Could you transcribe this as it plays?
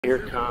Here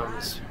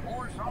comes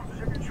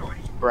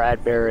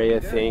Bradbury, I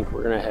think.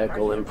 We're going to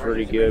heckle him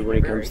pretty good when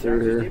he comes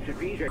through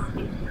here.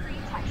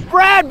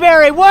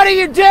 Bradbury, what are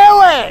you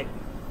doing?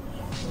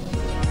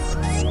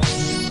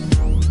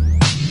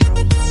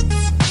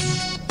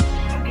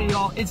 Okay,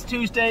 y'all, it's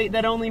Tuesday.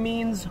 That only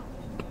means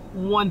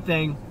one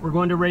thing. We're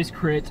going to race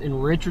crits in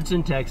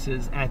Richardson,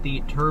 Texas at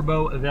the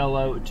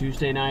TurboVelo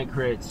Tuesday night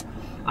crits.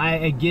 I,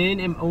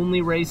 again, am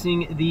only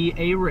racing the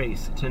A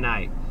race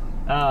tonight.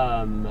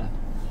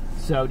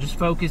 So just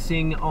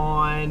focusing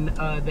on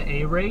the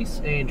A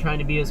race and trying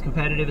to be as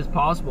competitive as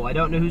possible. I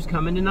don't know who's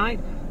coming tonight.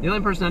 The only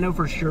person I know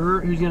for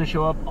sure who's going to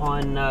show up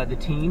on the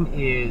team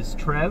is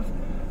Trev.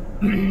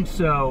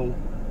 So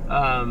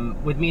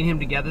with me and him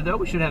together, though,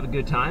 we should have a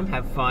good time,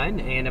 have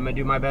fun, and I'm going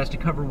to do my best to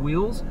cover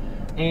wheels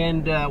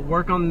and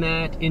work on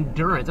that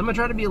endurance. I'm going to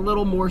try to be a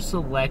little more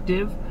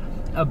selective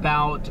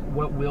about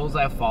what wheels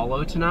I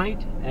follow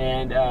tonight,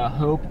 and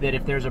hope that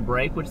if there's a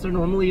break, which there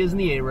normally is in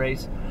the A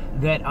race,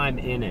 that I'm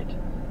in it.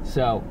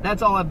 So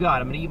that's all I've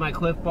got. I'm going to eat my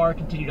Cliff Bar,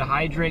 continue to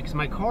hydrate, because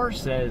my car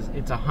says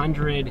it's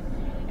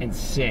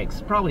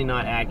 106. Probably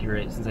not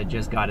accurate since I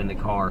just got in the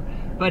car.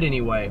 But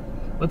anyway,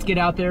 let's get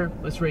out there,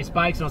 let's race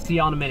bikes, and I'll see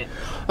y'all in a minute.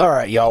 All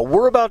right, y'all,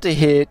 we're about to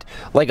hit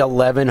like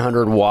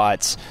 1100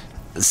 watts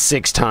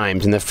 6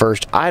 times in the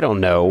first, I don't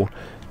know,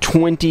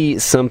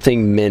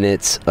 20-something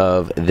minutes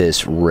of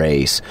this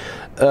race.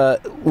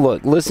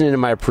 Look, listening to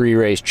my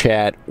pre-race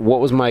chat, what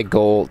was my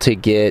goal to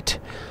get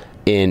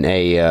in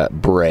a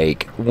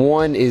break?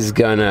 One is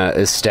gonna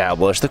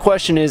establish. The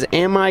question is,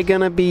 am I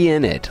gonna be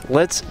in it?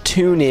 Let's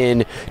tune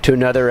in to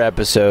another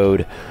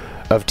episode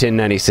of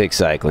 1096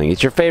 Cycling.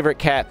 It's your favorite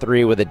Cat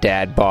 3 with a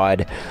dad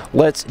bod.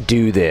 Let's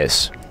do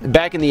this.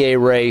 Back in the A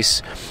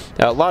race,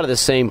 a lot of the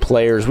same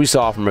players we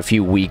saw from a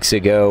few weeks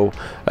ago.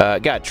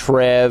 Got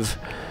Trev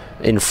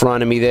in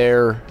front of me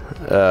there.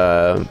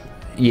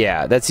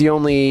 Yeah, that's the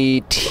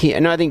only team.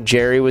 And I think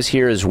Jerry was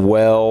here as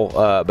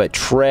well, but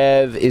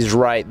Trev is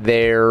right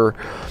there. A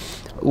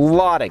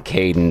lot of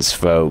cadence,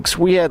 folks.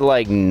 We had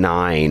like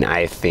 9,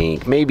 I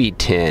think, maybe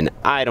 10.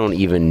 I don't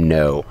even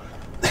know.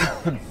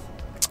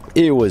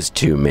 It was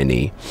too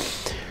many.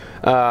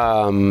 Is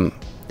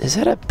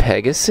that a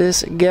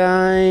Pegasus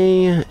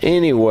guy?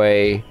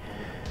 Anyway,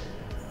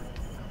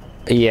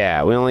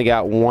 yeah, we only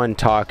got one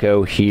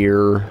taco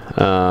here.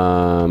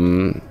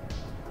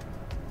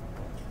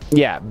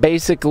 Yeah,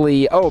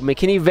 basically,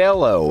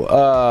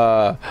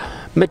 TurboVelo.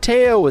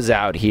 Mateo was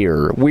out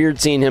here. Weird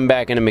seeing him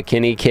back in a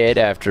McKinney kit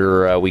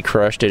after we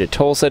crushed it at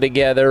Tulsa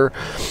together.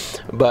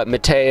 But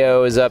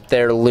Mateo is up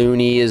there.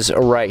 Looney is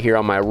right here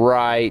on my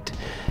right.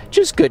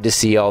 Just good to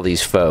see all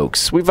these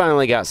folks. We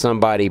finally got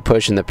somebody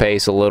pushing the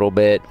pace a little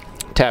bit,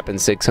 tapping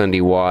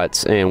 600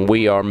 watts, and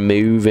we are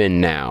moving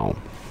now.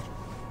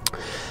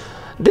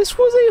 This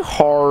was a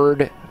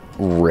hard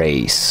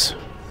race.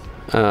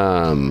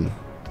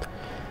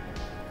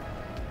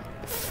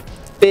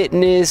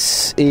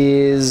 Fitness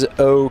is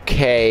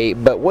okay,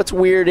 but what's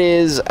weird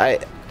is I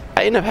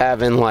end up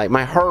having, like,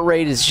 my heart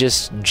rate is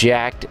just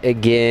jacked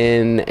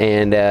again,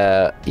 and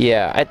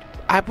yeah,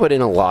 I put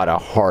in a lot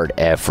of hard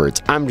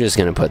efforts. I'm just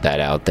gonna put that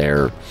out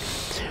there.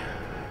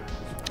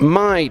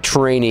 My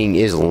training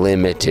is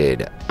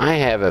limited. I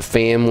have a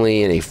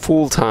family and a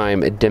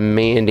full-time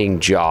demanding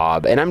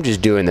job, and I'm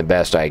just doing the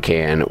best I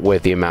can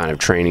with the amount of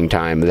training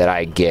time that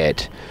I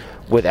get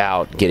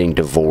without getting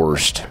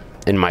divorced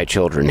and my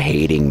children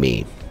hating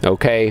me,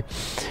 okay?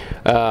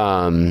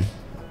 Oh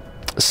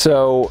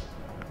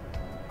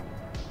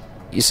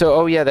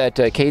yeah,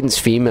 that Cadence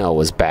female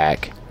was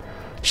back.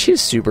 She's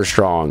super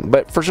strong,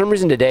 but for some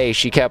reason today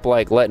she kept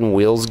like letting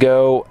wheels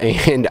go,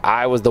 and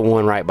I was the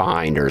one right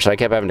behind her, so I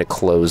kept having to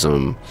close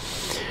them.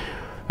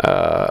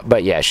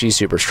 But yeah, she's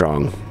super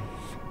strong.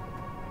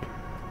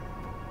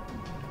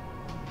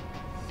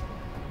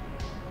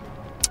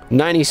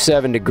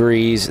 -97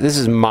 degrees. This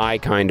is my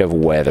kind of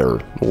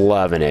weather.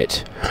 Loving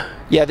it.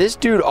 Yeah, this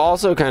dude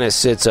also kind of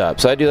sits up.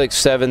 So I do like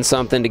 7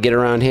 something to get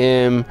around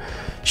him.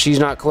 She's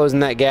not closing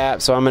that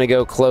gap, so I'm going to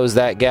go close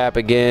that gap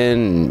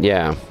again.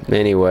 Yeah,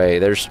 anyway,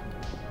 there's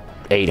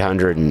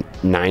 800 and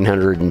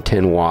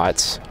 910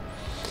 watts.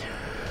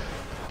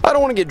 I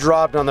don't want to get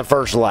dropped on the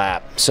first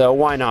lap, so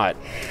why not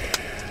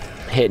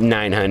hit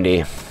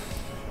 900?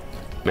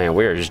 Man,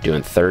 we're just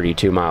doing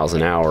 32 miles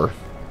an hour.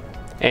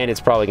 And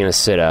it's probably going to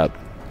sit up.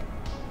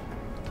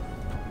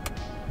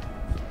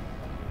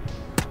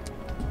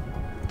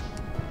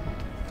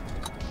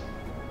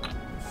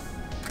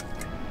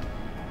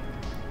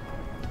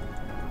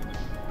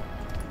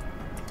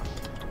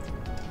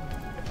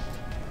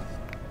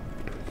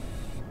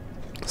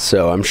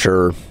 So I'm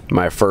sure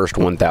my first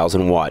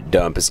 1,000 watt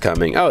dump is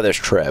coming. Oh, there's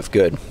Trev.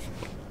 Good.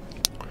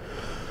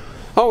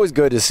 Always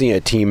good to see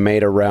a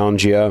teammate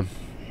around you.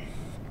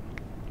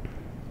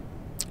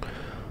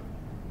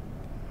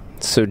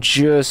 So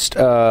just,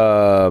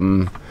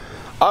 obviously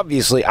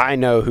I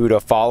know who to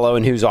follow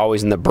and who's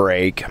always in the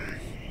break. I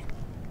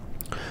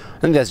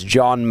think that's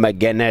John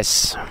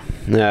McGinnis.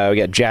 We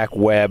got Jack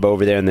Webb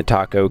over there in the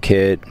taco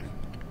kit.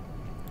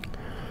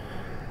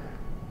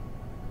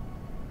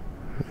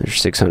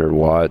 There's 600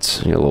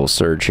 watts. Get a little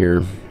surge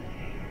here.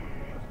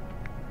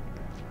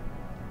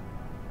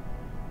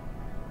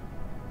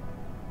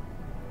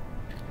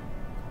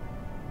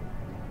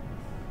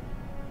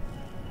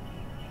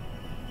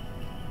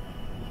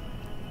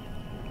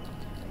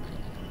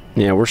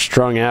 Yeah, we're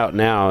strung out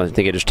now. I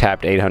think it just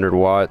tapped 800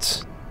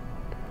 watts.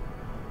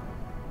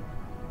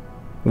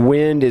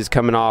 Wind is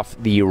coming off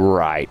the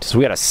right. So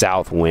we got a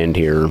south wind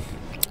here.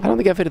 I don't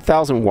think I've hit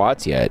 1,000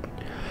 watts yet.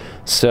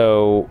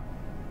 So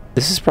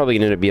this is probably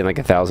going to end up being like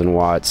 1,000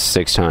 watts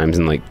 6 times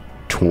in like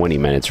 20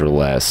 minutes or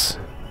less.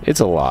 It's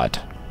a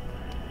lot.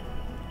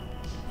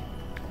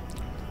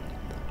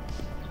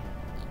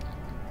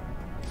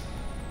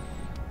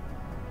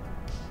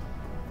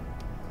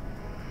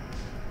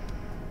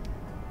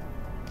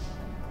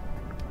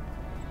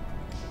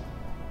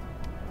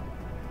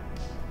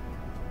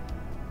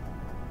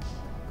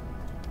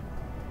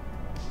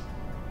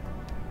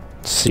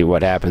 See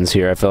what happens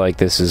here. I feel like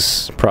this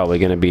is probably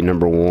going to be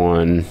number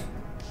 1.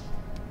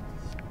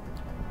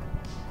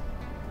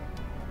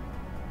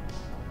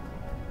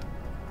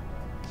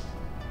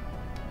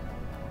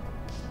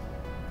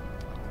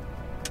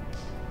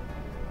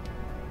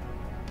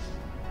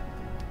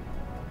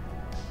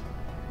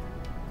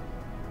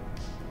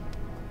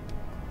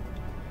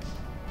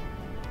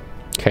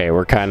 Okay,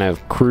 we're kind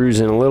of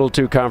cruising a little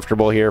too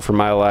comfortable here for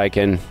my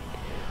liking.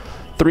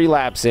 3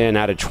 laps in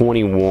out of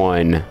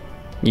 21.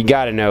 You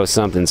got to know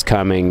something's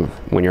coming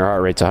when your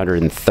heart rate's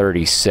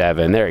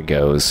 137. There it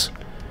goes.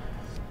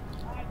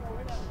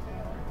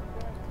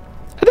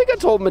 I think I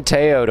told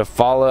Mateo to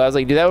follow. I was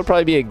like, dude, that would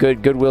probably be a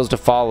good wheels to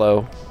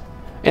follow.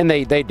 And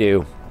they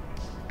do.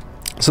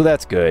 So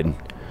that's good.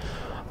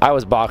 I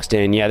was boxed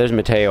in. Yeah, there's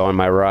Mateo on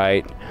my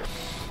right.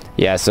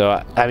 Yeah,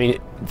 so, I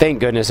mean, thank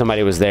goodness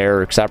somebody was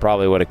there, because I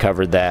probably would have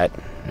covered that,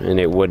 and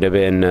it would have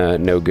been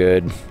no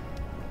good.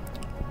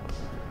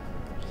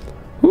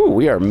 Ooh,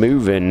 we are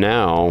moving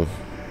now.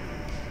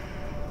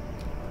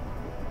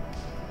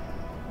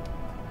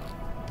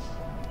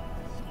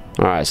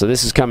 Alright, so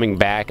this is coming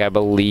back, I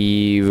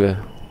believe.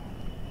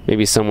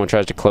 Maybe someone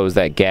tries to close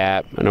that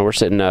gap. I know we're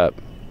sitting up.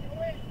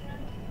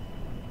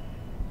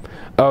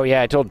 Oh,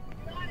 yeah, I told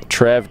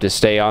Trev to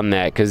stay on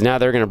that, because now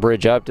they're going to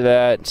bridge up to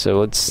that,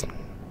 so let's...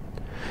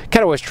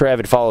 Kind of wish Trev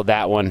had followed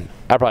that one.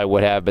 I probably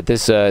would have, but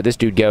this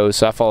dude goes,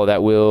 so I follow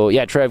that wheel.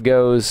 Yeah, Trev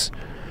goes.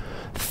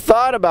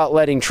 Thought about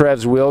letting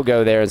Trev's wheel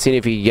go there and seeing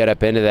if he could get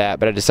up into that,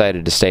 but I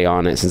decided to stay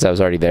on it since I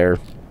was already there.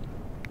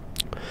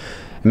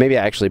 Maybe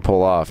I actually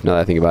pull off, now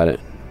that I think about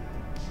it.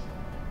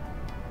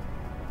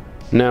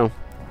 No.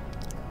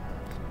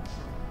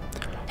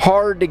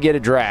 Hard to get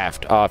a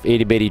draft off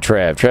itty bitty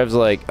Trev. Trev's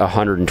like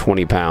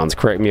 120 pounds.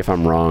 Correct me if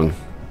I'm wrong.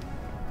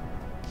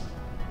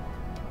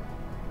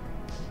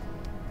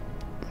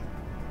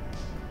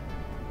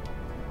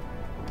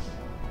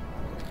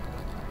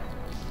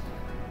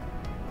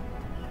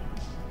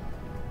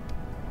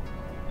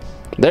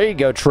 There you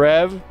go,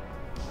 Trev.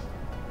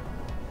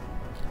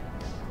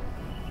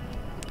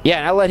 Yeah,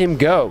 and I let him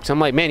go. Because I'm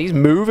like, man, he's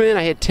moving.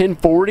 I hit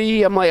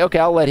 1040. I'm like, okay,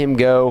 I'll let him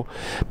go.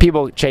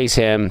 People chase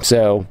him.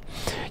 So,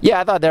 yeah,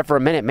 I thought that for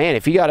a minute. Man,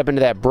 if he got up into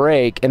that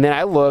break, and then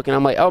I look, and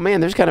I'm like, oh, man,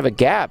 there's kind of a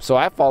gap. So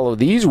I follow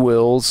these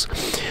wheels,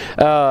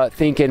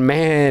 thinking,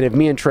 man, if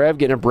me and Trev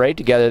get in a break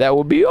together, that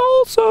would be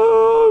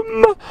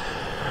awesome.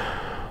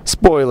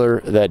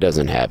 Spoiler, that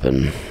doesn't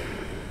happen.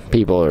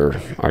 People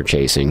are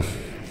chasing,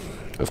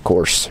 of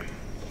course.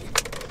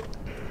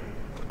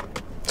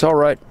 It's all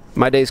right.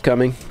 My day's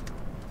coming.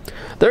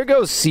 There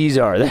goes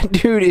Cesar. That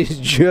dude is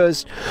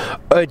just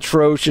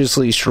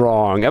atrociously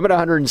strong. I'm at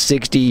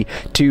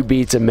 162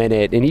 beats a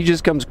minute, and he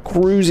just comes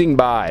cruising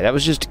by. That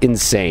was just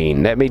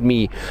insane. That made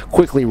me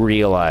quickly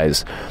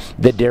realize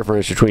the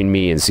difference between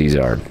me and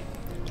Cesar.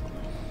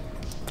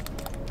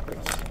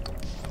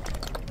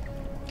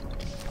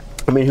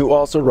 I mean, who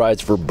also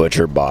rides for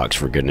Butcher Box,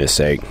 for goodness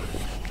sake.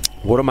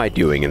 What am I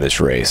doing in this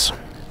race?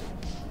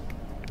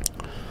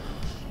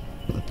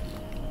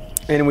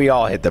 And we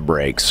all hit the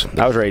brakes.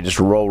 I was ready to just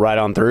roll right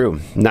on through.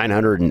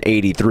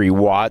 983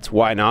 watts.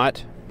 Why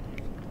not?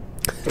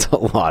 It's a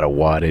lot of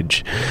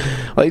wattage.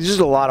 Like, it's just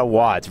a lot of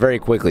watts very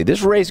quickly.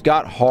 This race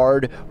got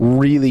hard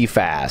really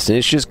fast, and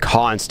it's just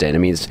constant. I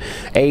mean, it's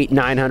 800,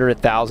 900,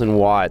 1,000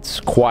 watts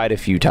quite a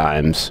few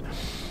times.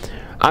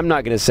 I'm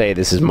not going to say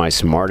this is my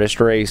smartest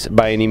race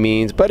by any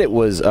means, but it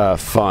was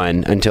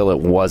fun until it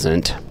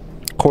wasn't.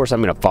 Of course,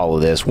 I'm going to follow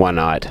this. Why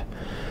not?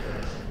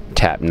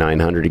 Tap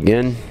 900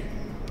 again.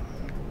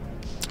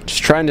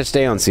 Just trying to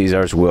stay on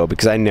Cesar's wheel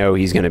because I know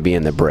he's going to be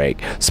in the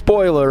break.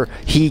 Spoiler,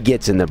 he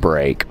gets in the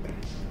break.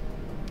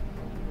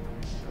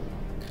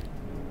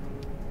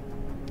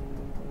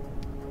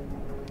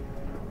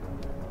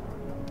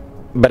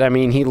 But I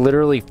mean, he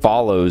literally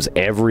follows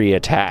every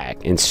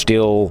attack and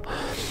still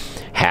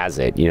has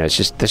it. You know,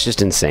 that's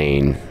just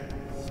insane.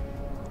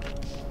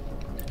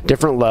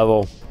 Different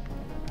level.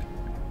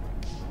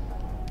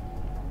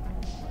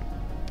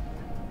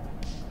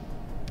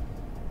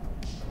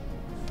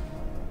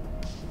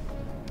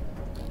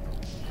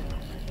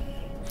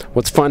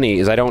 What's funny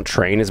is I don't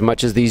train as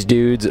much as these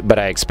dudes, but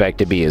I expect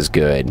to be as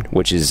good,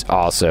 which is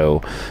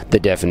also the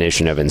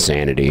definition of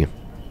insanity.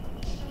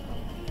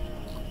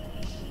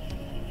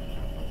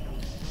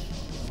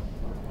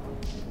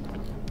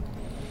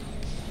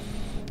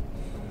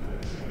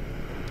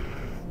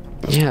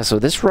 Yeah, so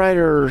this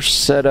rider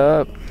set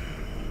up...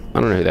 I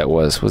don't know who that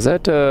was. Was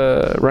that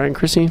Ryan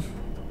Chrissy?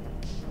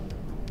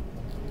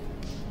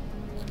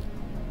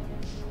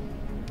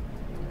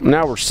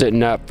 Now we're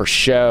sitting up for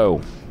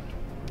show.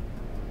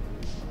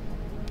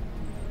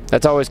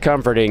 That's always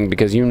comforting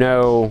because you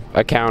know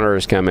a counter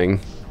is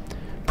coming.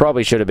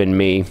 Probably should have been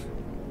me.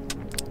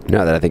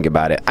 Now that I think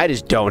about it, I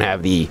just don't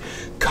have the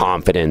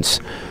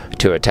confidence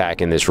to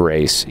attack in this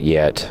race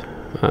yet.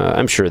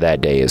 I'm sure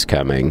that day is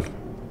coming.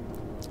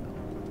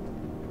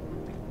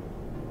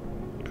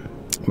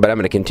 But I'm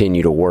going to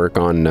continue to work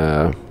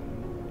on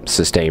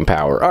sustained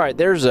power. All right,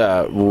 there's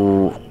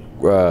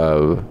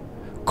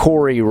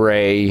Corey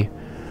Ray,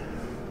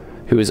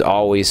 who is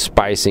always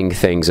spicing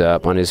things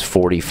up on his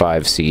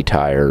 45C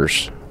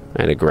tires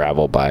and a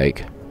gravel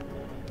bike.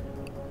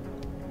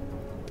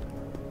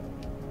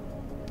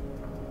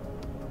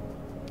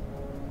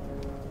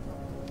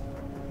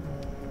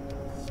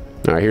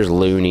 All right, here's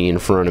Looney in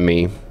front of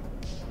me.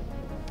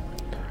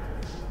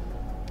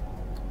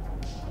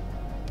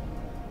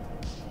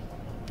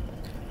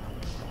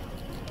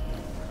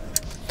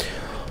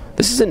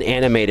 This is an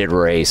animated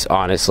race,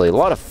 honestly. A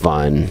lot of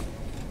fun.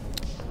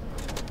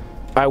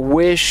 I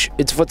wish...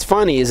 what's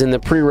funny is in the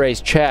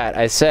pre-race chat,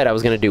 I said I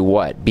was going to do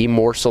what? Be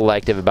more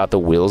selective about the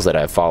wheels that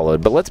I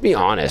followed. But let's be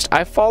honest.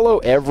 I follow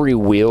every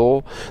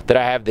wheel that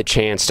I have the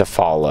chance to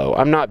follow.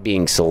 I'm not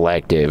being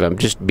selective. I'm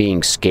just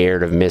being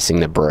scared of missing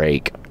the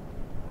break.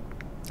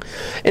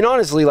 And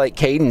honestly, like,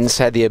 Cadence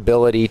had the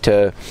ability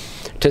to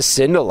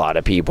send a lot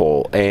of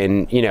people,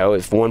 and you know,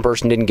 if one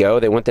person didn't go,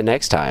 they went the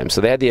next time,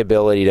 so they had the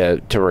ability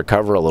to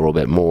recover a little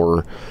bit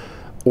more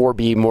or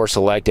be more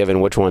selective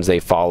in which ones they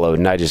followed,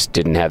 and I just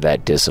didn't have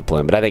that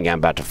discipline. But I think I'm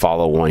about to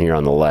follow one here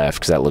on the left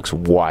because that looks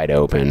wide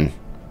open.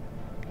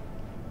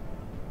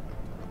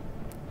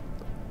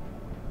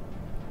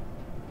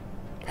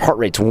 Heart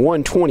rate's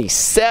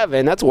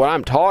 127. That's what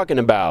I'm talking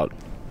about.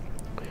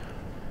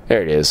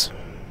 There it is.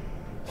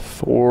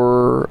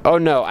 Oh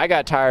no, I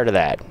got tired of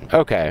that.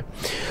 Okay.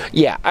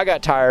 Yeah, I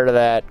got tired of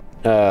that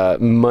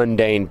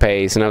mundane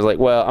pace, and I was like,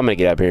 well, I'm gonna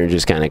get up here and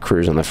just kind of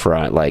cruise on the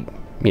front, like,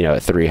 you know,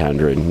 at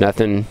 300.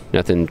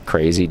 Nothing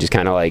crazy, just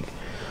kind of like,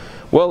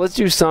 well, let's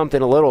do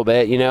something a little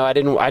bit, you know.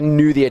 I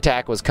knew the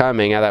attack was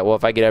coming. I thought, well,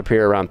 if I get up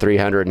here around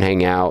 300 and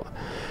hang out,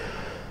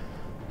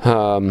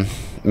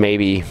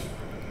 maybe,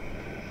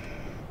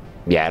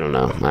 yeah, I don't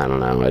know.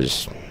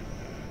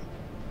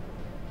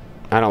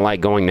 I don't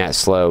like going that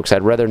slow because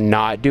I'd rather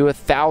not do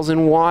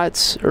 1,000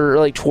 watts or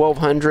like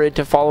 1,200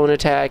 to follow an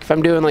attack. If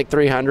I'm doing like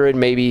 300,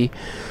 maybe,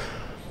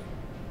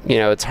 you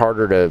know, it's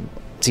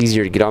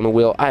easier to get on the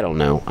wheel. I don't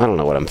know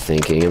what I'm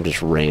thinking. I'm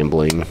just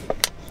rambling.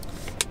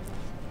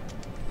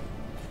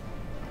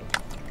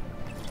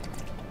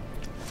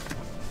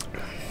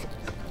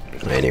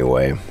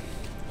 Anyway.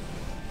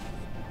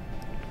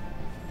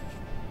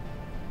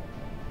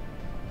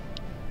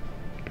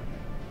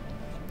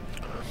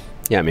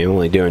 Yeah, I mean, I'm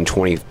only doing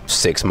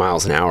 26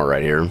 miles an hour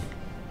right here.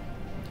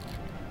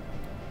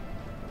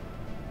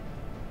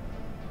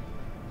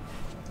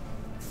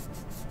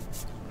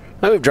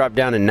 Now we've dropped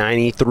down to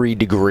 93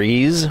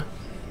 degrees.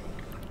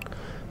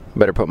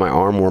 Better put my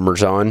arm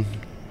warmers on.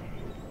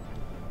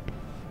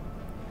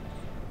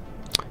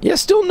 Yeah,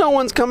 still no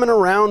one's coming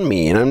around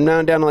me, and I'm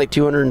now down to like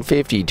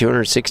 250,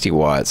 260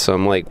 watts. So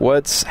I'm like,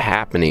 what's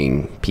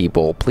happening,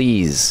 people?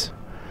 Please.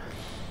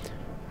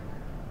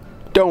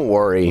 Don't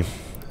worry.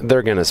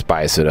 They're gonna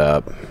spice it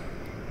up,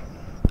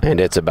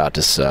 and it's about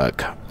to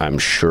suck, I'm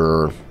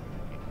sure.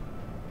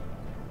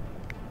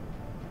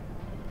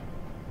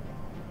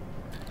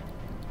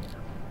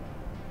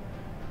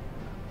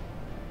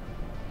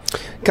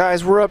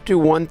 Guys, we're up to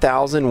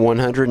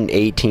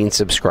 1,118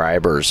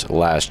 subscribers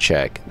last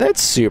check.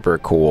 That's super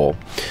cool.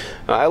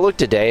 I looked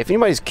today. If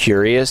anybody's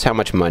curious how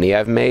much money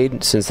I've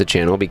made since the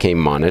channel became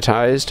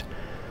monetized,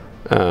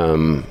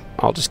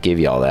 I'll just give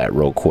you all that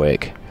real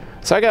quick.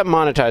 So I got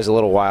monetized a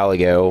little while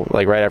ago,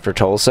 like right after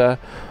Tulsa.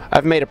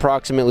 I've made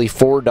approximately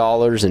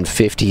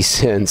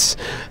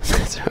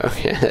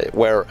 $4.50,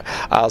 where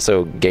I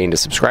also gained a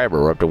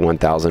subscriber. We're up to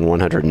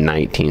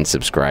 1,119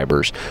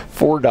 subscribers.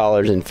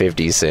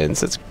 $4.50.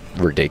 That's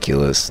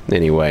ridiculous.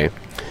 Anyway,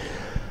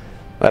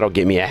 that'll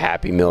get me a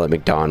Happy Meal at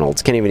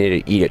McDonald's. Can't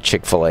even eat at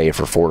Chick-fil-A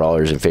for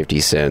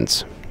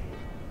 $4.50.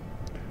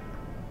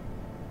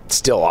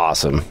 Still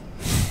awesome.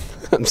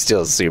 I'm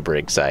still super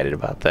excited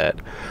about that.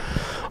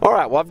 All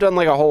right, well, I've done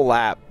like a whole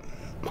lap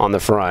on the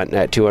front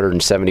at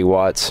 270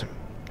 watts.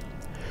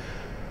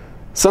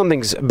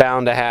 Something's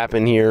bound to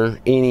happen here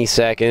any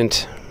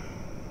second.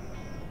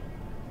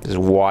 Just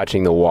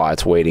watching the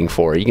watts, waiting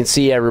for it. You can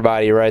see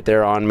everybody right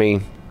there on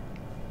me.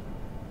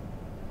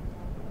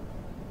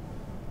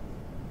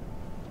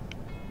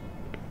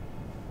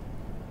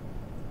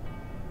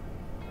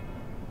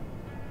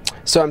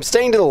 So I'm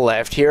staying to the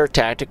left here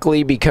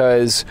tactically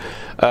because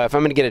if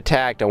I'm going to get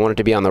attacked, I want it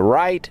to be on the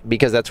right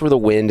because that's where the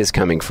wind is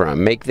coming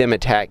from. Make them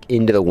attack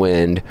into the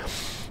wind.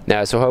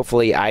 Now, so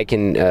hopefully I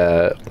can,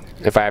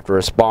 if I have to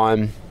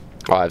respawn,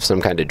 I'll have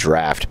some kind of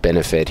draft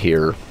benefit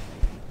here.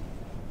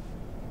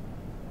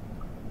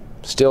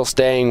 Still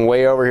staying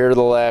way over here to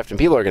the left, and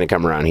people are going to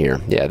come around here.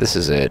 Yeah, this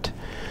is it.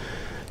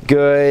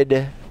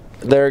 Good.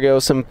 There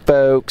goes some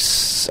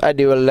folks. I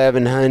do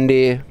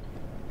 1100.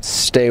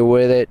 Stay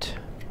with it.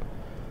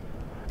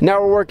 Now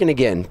we're working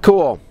again.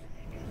 Cool.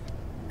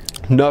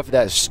 Enough of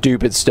that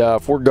stupid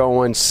stuff. We're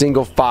going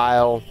single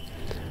file.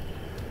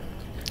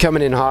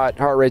 Coming in hot.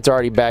 Heart rate's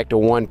already back to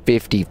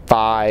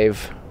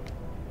 155.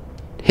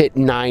 Hit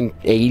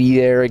 980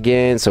 there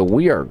again. So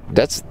we are,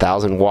 that's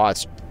 1,000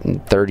 watts in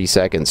 30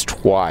 seconds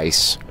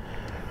twice.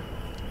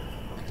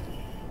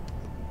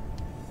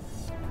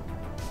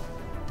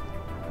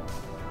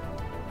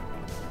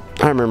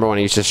 I remember when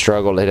I used to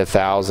struggle to hit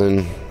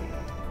 1,000.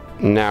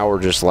 Now we're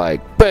just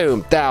like,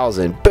 boom,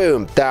 1,000,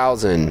 boom,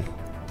 1,000.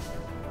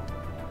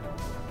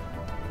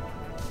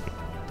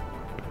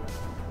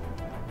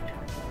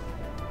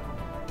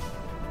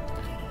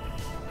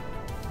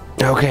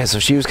 Okay, so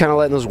she was kind of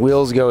letting those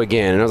wheels go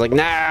again. And I was like,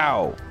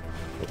 no!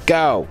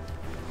 Go!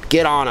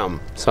 Get on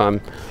them! So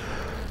I'm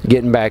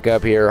getting back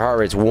up here. Heart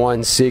rate's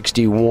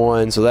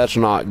 161, so that's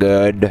not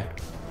good.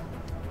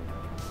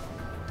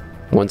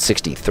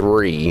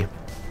 163.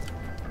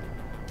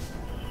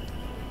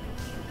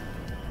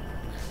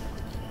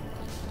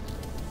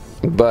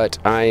 But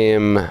I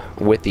am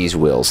with these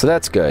wheels, so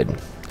that's good.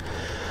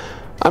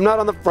 I'm not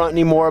on the front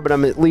anymore, but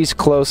I'm at least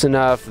close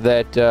enough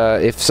that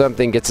if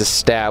something gets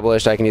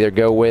established, I can either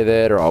go with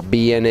it or I'll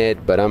be in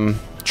it, but I'm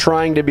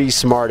trying to be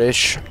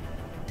smartish.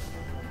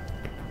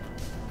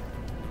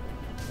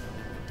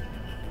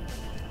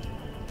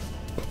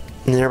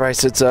 And everybody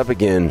sits up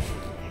again.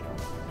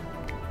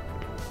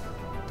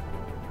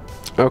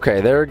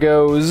 Okay, there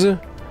goes.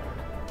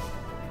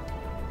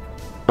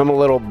 I'm a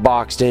little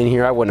boxed in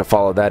here. I wouldn't have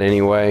followed that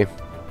anyway.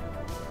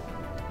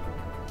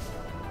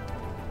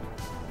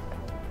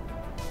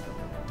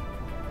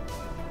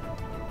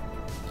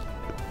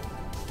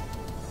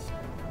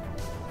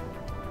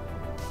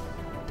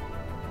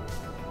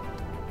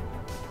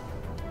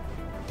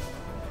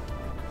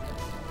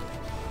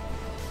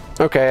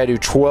 Okay, I do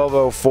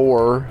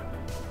 1204.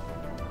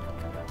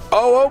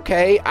 Oh,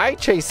 okay. I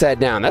chased that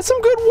down. That's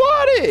some good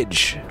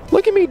wattage.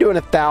 Look at me doing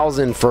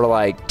 1,000 for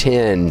like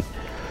 10.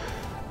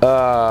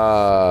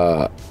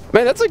 Man,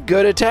 that's a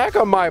good attack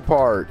on my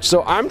part.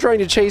 So I'm trying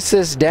to chase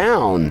this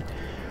down.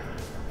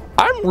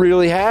 I'm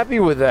really happy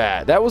with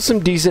that. That was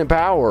some decent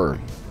power.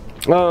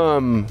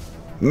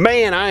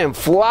 Man, I am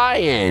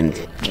flying.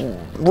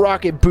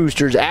 Rocket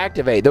boosters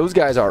activate. Those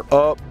guys are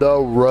up the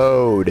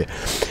road.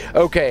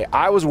 Okay,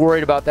 I was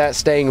worried about that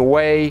staying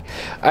away.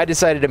 I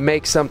decided to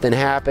make something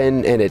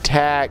happen and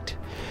attacked.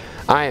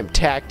 I am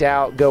tacked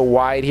out. Go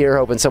wide here,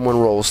 hoping someone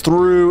rolls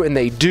through, and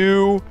they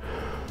do.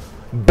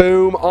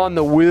 Boom, on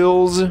the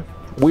wheels.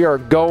 We are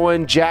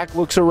going. Jack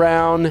looks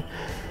around.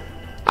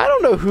 I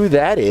don't know who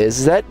that is.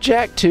 Is that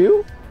Jack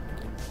too?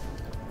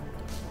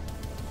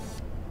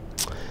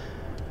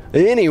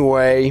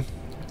 Anyway,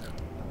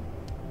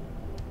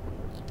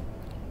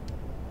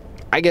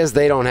 I guess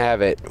they don't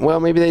have it. Well,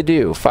 maybe they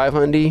do.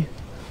 500.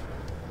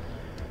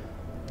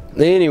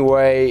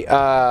 Anyway,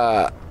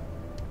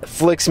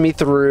 flicks me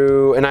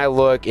through, and I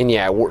look, and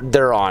yeah,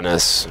 they're on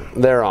us.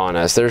 They're on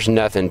us. There's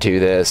nothing to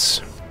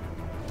this.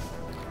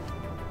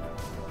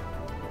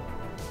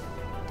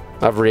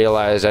 I've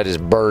realized I just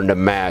burned a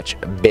match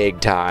big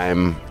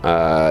time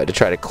to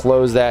try to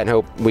close that and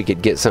hope we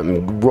could get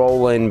something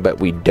rolling, but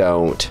we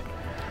don't.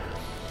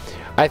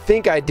 I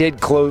think I did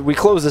close. We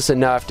closed this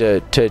enough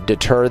to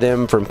deter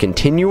them from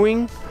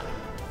continuing,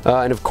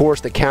 and of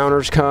course the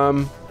counters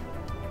come.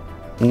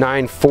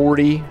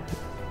 940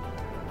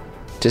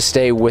 to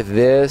stay with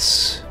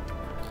this,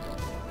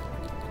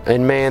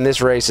 and man,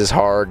 this race is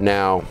hard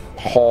now.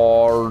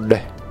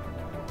 Hard.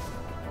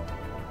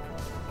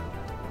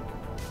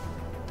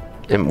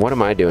 And what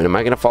am I doing? Am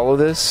I going to follow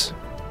this?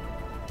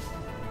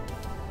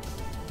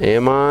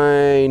 Am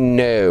I?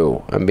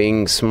 No. I'm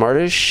being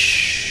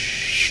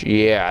smartish.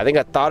 Yeah, I think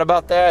I thought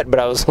about that, but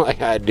I was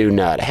like, I do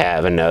not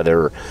have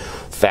another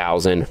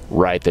 1,000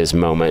 right this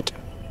moment.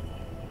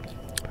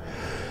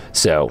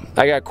 So,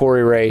 I got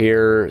Corey right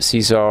here,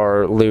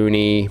 Cesar,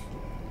 Looney,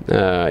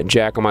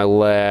 Jack on my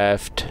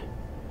left.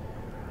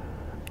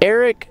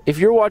 Eric, if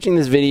you're watching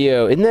this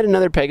video, isn't that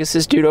another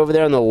Pegasus dude over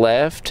there on the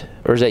left?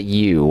 Or is that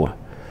you?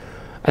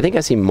 I think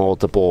I see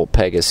multiple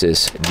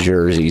Pegasus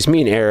jerseys.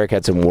 Me and Eric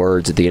had some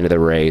words at the end of the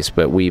race,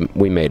 but we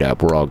made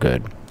up. We're all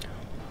good.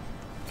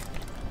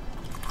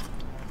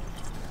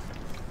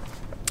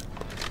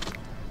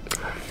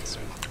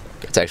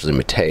 It's actually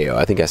Mateo.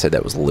 I think I said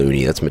that was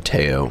Looney. That's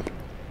Mateo.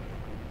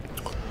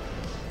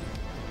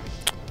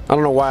 I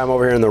don't know why I'm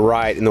over here in the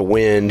right in the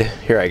wind.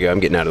 Here I go. I'm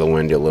getting out of the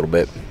wind a little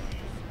bit.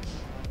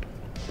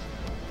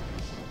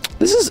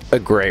 This is a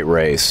great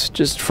race,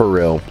 just for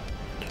real.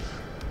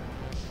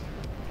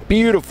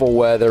 Beautiful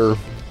weather.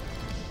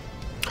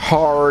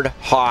 hard,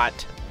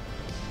 hot.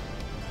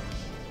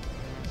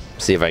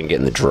 See if I can get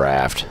in the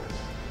draft.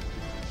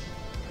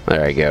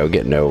 There I go,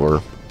 getting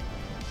over.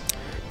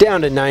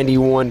 Down to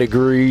 91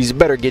 degrees.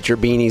 Better get your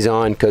beanies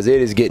on because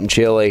it is getting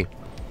chilly.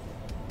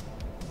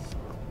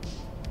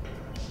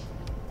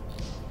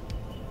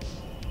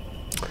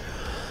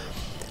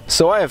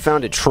 So I have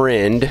found a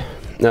trend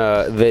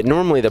that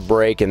normally the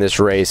break in this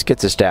race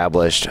gets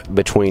established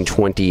between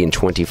 20 and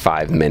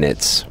 25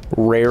 minutes.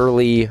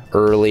 Rarely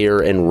earlier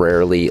and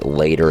rarely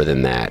later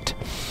than that.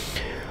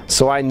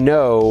 So I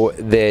know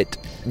that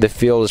the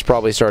field is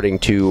probably starting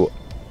to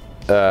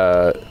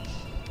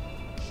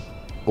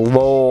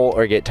lull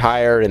or get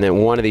tired, and then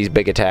one of these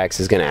big attacks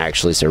is going to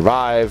actually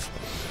survive.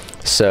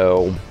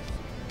 So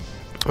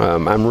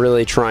I'm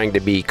really trying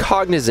to be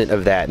cognizant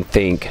of that and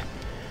think,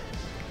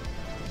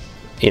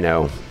 you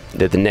know,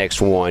 that the next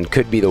one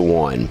could be the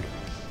one.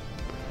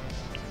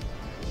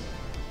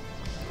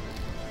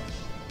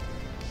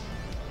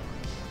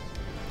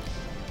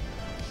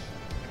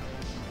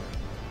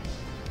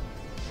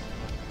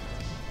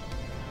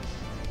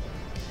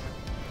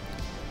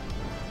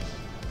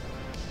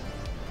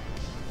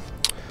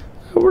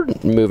 We're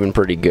moving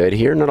pretty good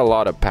here. Not a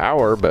lot of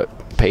power,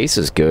 but pace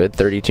is good.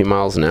 32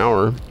 miles an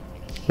hour.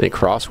 I think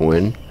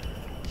crosswind.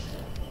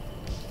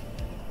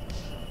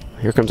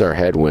 Here comes our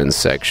headwind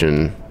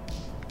section.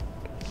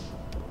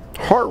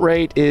 Heart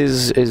rate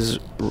is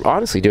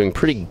honestly doing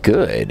pretty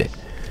good.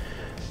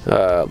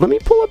 Let me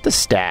pull up the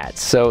stats.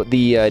 So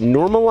the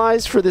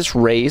normalized for this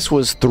race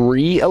was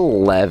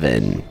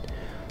 311.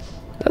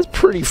 That's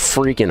pretty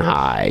freaking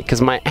high because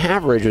my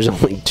average was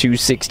only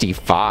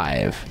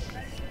 265.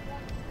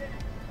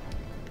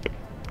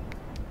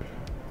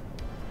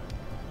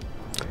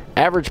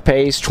 Average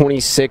pace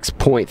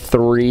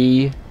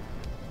 26.3.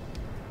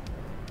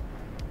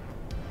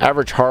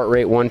 Average heart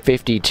rate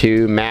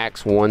 152,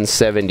 max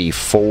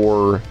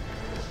 174.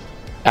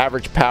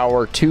 Average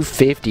power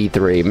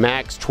 253,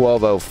 max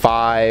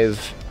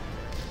 1205.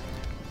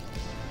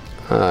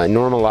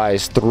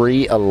 Normalized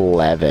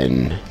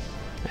 311.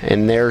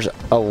 And there's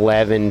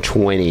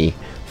 1120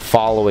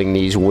 following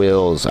these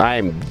wheels.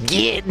 I'm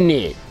getting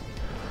it.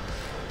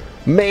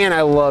 Man,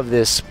 I love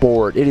this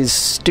sport. It is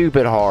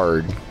stupid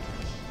hard.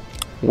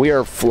 We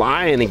are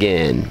flying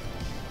again.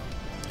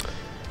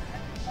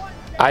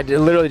 I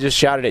literally just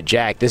shouted at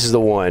Jack, this is the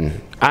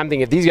one. I'm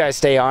thinking if these guys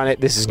stay on it,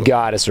 this has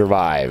got to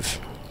survive.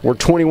 We're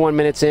 21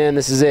 minutes in,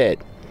 this is it.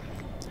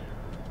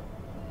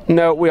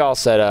 No, we all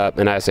set up,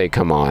 and I say,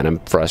 come on, I'm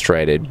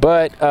frustrated.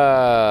 But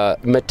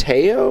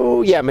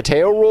Mateo, yeah,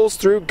 Mateo rolls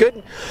through.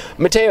 Good.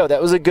 Mateo,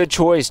 that was a good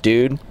choice,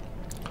 dude.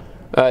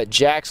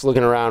 Jack's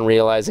looking around,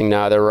 realizing,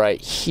 nah, they're right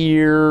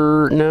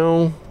here.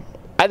 No.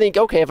 I think,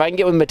 okay, if I can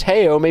get with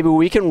Mateo, maybe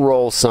we can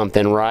roll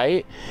something,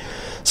 right?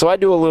 So I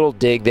do a little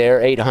dig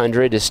there,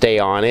 800 to stay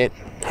on it.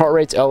 Heart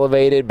rate's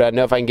elevated, but I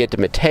know if I can get to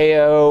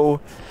Mateo.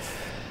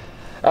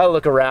 I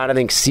look around, I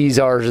think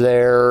Cesar's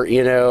there,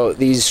 you know,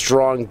 these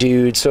strong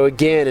dudes. So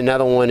again,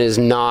 another one is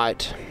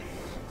not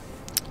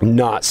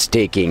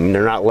sticking.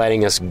 They're not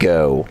letting us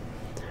go.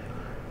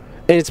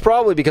 And it's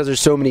probably because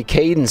there's so many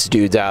cadence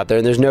dudes out there,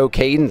 and there's no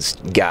cadence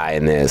guy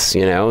in this,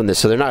 you know, and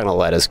so they're not going to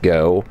let us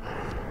go.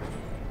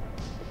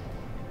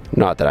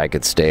 Not that I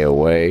could stay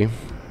away.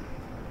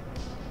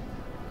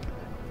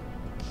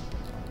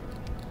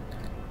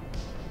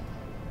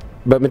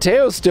 But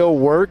Mateo's still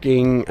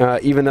working,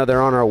 even though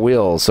they're on our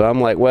wheels. So I'm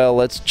like, well,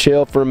 let's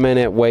chill for a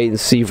minute, wait and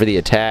see for the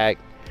attack.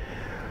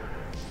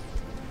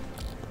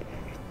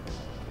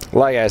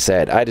 Like I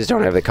said, I just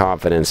don't have the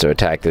confidence to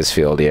attack this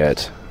field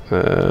yet.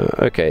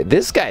 Okay,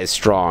 this guy is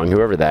strong,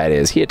 whoever that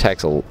is. He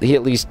attacks, he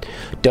at least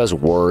does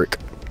work.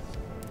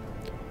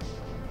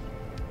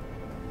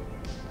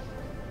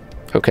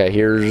 Okay,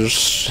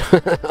 here's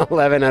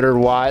 1100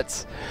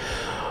 watts.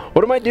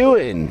 What am I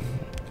doing?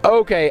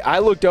 Okay, I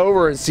looked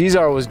over and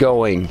Cesar was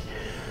going.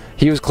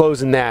 He was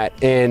closing that,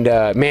 and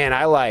man,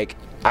 I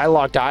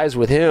locked eyes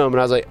with him, and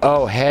I was like,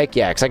 oh heck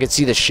yeah, because I could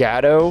see the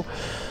shadow,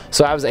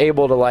 so I was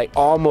able to like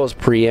almost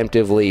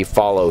preemptively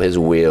follow his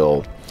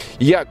wheel.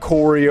 You got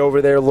Corey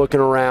over there looking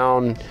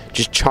around,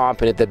 just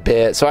chomping at the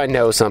bit, so I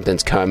know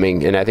something's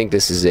coming, and I think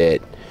this is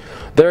it.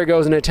 There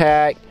goes an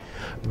attack.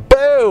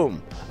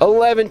 Boom!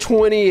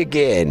 1120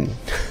 again.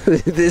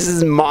 This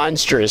is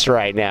monstrous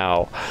right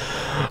now.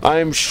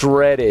 I'm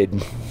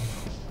shredded.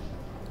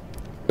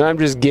 I'm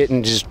just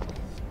getting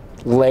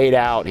laid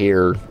out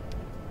here.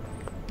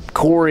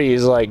 Corey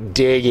is like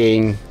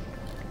digging.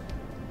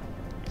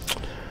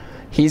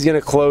 He's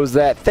gonna close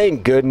that.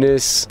 Thank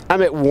goodness.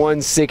 I'm at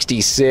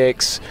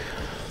 166.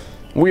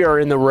 We are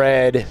in the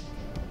red.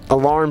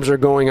 Alarms are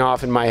going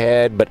off in my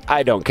head, but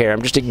I don't care.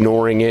 I'm just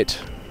ignoring it,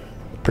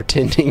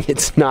 pretending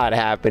it's not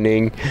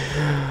happening.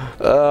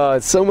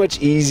 It's so much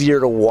easier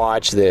to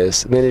watch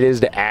this than it is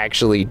to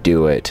actually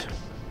do it.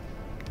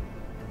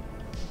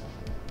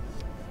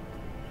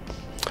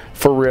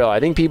 For real, I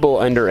think people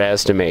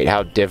underestimate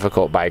how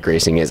difficult bike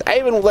racing is. I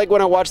even, like,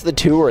 when I watched the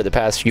Tour the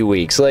past few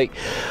weeks, like,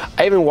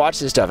 I even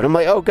watched this stuff, and I'm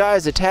like, oh,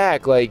 guys,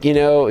 attack. Like, you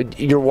know,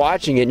 you're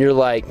watching it, and you're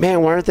like,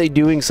 man, why aren't they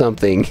doing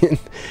something? And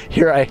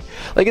here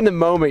like, in the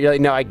moment, you're like,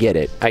 no, I get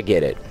it. I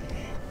get it.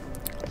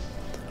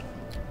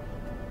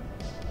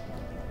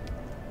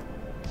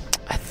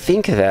 I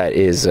think that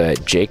is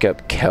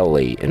Jacob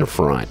Kelly in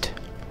front.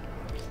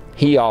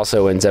 He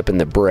also ends up in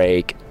the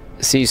break.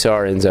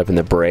 Cesar ends up in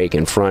the break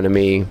in front of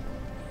me.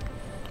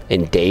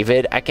 And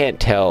David, I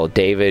can't tell.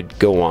 David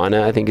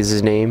Gowana, I think is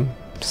his name.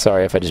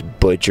 Sorry if I just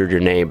butchered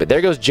your name. But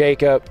there goes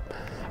Jacob.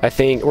 I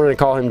think we're going to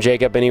call him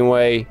Jacob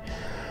anyway.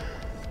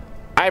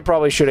 I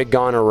probably should have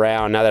gone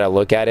around now that I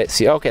look at it.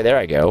 See, okay, there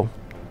I go.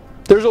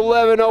 There's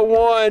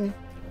 11:01.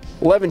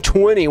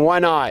 11:20, why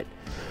not?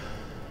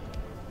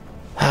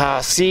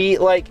 See,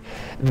 like,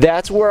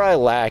 that's where I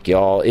lack,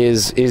 y'all,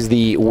 is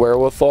the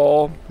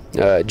wherewithal.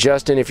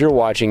 Justin, if you're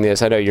watching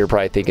this, I know you're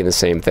probably thinking the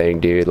same thing,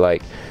 dude.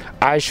 Like,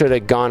 I should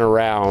have gone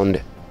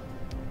around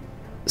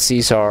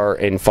Cesar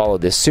and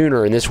followed this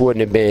sooner, and this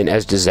wouldn't have been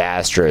as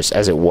disastrous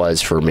as it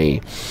was for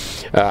me.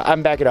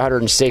 I'm back at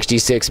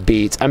 166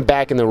 beats. I'm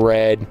back in the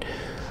red.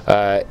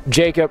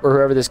 Jacob, or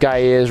whoever this guy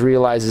is,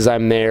 realizes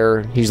I'm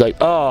there. He's like,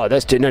 oh,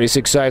 that's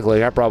 1096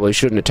 cycling. I probably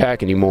shouldn't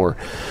attack anymore.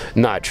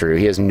 Not true.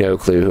 He has no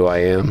clue who I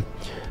am.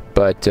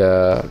 But,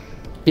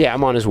 yeah,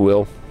 I'm on his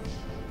wheel.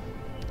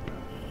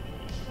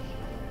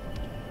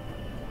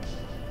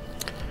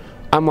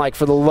 I'm like,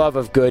 for the love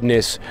of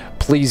goodness,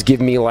 please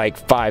give me like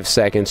 5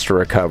 seconds to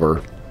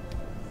recover.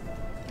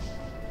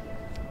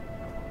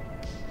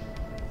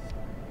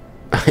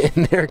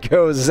 And there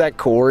goes, is that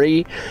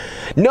Corey?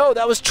 No,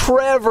 that was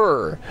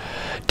Trevor.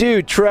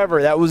 Dude,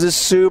 Trevor, that was a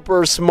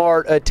super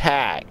smart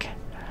attack.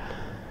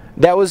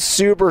 That was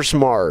super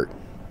smart.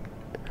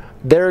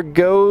 There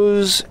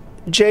goes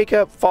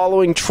Jacob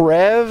following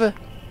Trev.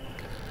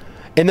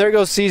 And there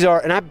goes Cesar,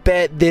 and I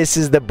bet this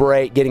is the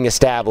break getting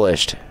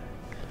established.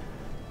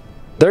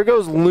 There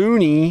goes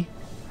Looney,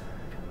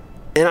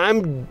 and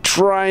I'm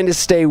trying to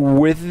stay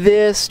with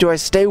this. Do I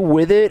stay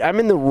with it? I'm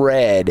in the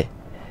red.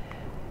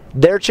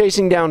 They're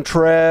chasing down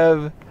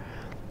Trev.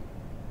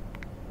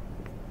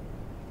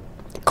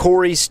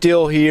 Corey's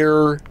still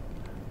here.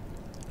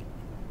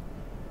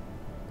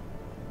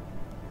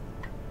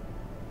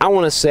 I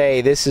want to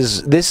say this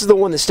is the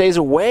one that stays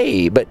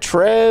away, but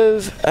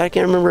Trev, I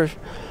can't remember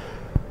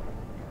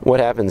what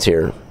happens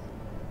here.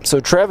 So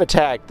Trev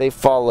attacked. They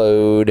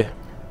followed.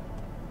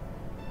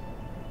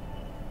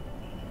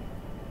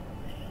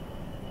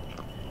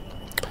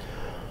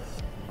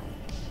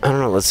 I don't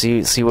know. Let's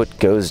see what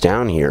goes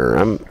down here.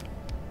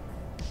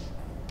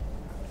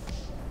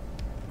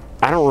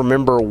 I don't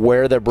remember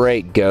where the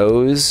break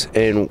goes,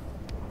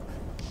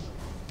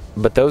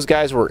 but those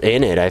guys were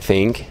in it, I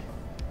think.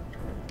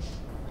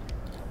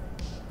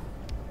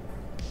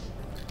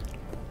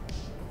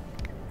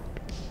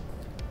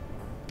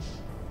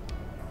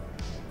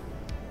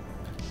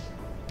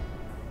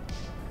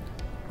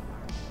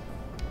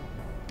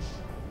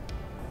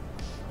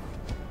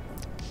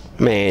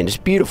 Man,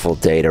 just beautiful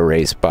day to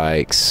race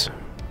bikes.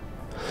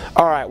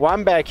 Alright, well,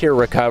 I'm back here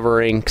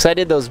recovering because I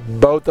did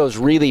both those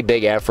really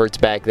big efforts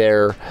back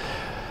there.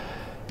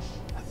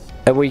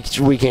 And we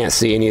can't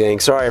see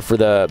anything. Sorry for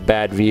the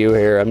bad view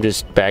here. I'm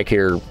just back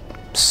here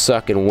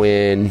sucking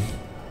wind.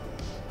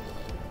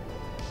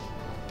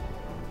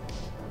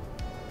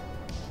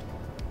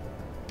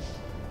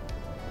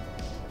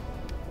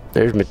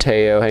 There's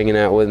Mateo hanging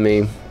out with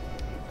me.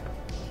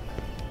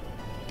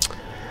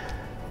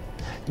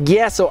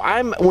 Yeah, so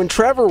when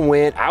Trevor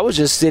went, I was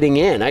just sitting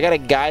in. I got a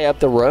guy up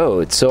the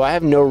road, so I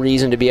have no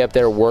reason to be up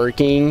there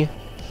working.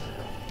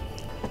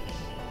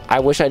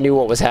 I wish I knew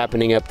what was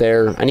happening up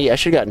there. I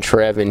should have gotten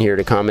Trev in here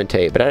to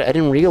commentate, but I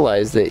didn't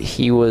realize that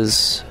he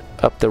was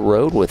up the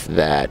road with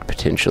that,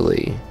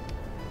 potentially.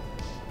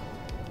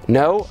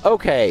 No?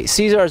 Okay,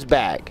 Cesar's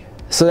back.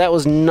 So that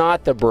was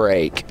not the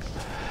break.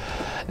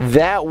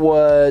 That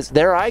was,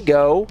 there I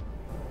go.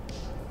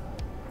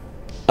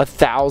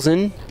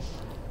 1,000.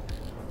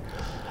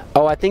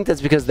 Oh, I think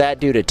that's because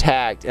that dude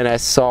attacked, and I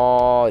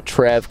saw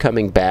Trev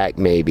coming back,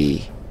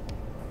 maybe.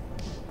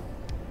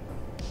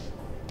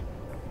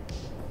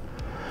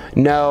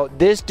 No,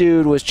 this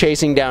dude was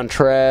chasing down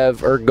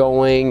Trev, or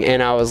going,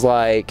 and I was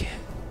like,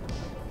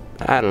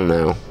 I don't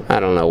know. I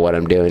don't know what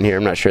I'm doing here.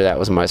 I'm not sure that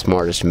was my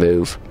smartest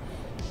move.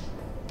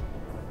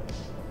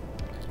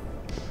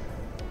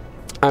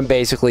 I'm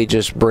basically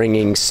just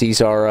bringing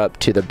Cesar up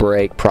to the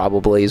break,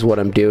 probably, is what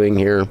I'm doing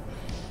here.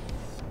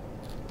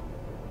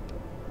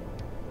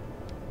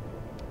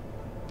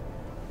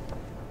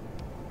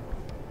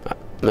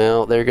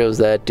 Well, there goes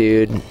that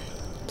dude.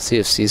 See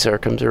if Cesar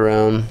comes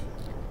around.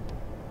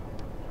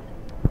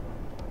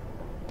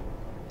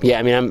 Yeah,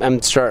 I mean,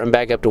 I'm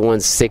back up to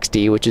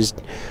 160, which is,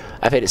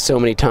 I've hit it so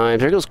many times.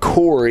 There goes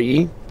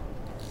Corey.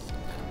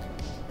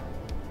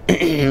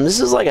 This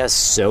is like a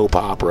soap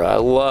opera. I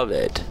love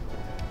it.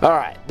 All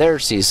right,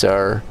 there's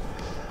Cesar.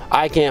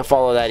 I can't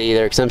follow that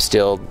either because I'm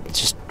still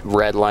just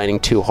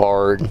redlining too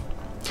hard.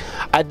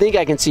 I think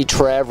I can see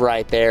Trev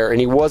right there, and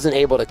he wasn't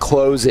able to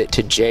close it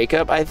to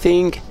Jacob, I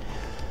think.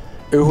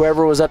 Or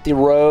whoever was up the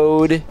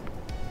road.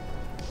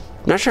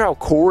 I'm not sure how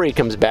Corey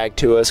comes back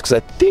to us, because I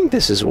think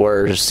this is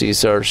where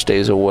Cesar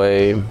stays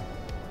away.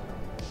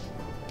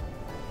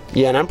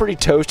 Yeah, and I'm pretty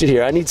toasted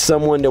here. I need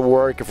someone to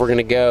work if we're going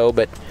to go,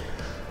 but...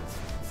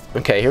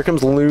 Okay, here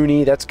comes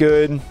Looney. That's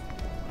good.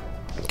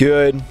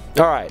 Good.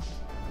 All right.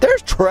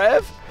 There's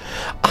Trev.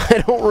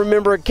 I don't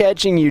remember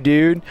catching you,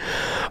 dude.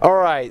 All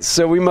right,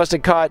 so we must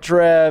have caught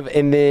Trev,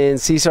 and then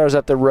Cesar's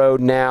up the road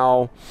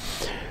now.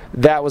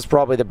 That was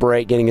probably the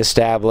break getting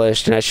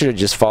established, and I should have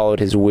just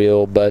followed his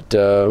wheel, but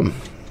I'm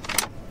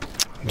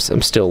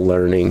still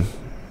learning.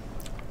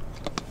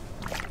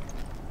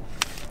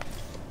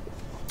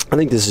 I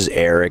think this is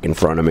Eric in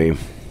front of me.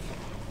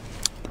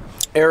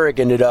 Eric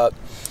ended up,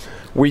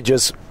 we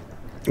just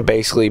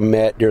basically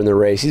met during the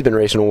race. He's been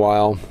racing a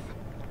while.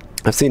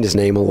 I've seen his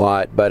name a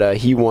lot, but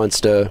he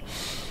wants to,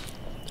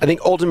 I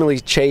think, ultimately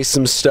chase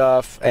some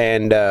stuff,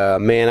 and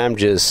man,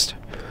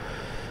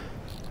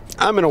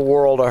 I'm in a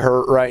world of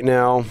hurt right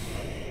now.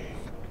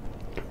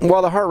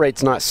 While the heart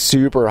rate's not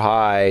super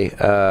high,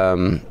 a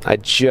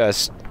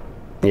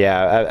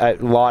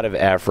lot of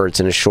efforts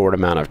in a short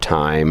amount of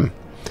time.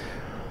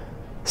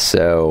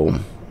 So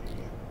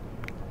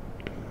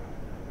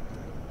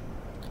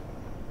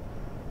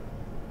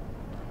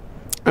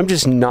I'm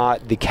just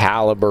not the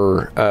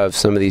caliber of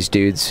some of these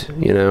dudes,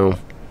 you know.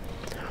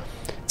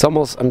 It's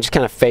almost, I'm just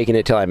kind of faking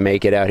it till I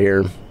make it out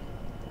here.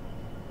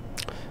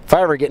 If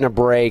I ever get in a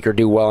break or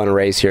do well in a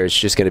race here, it's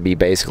just going to be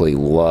basically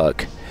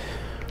luck.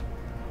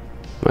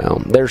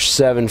 Well, there's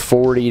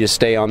 740 to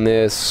stay on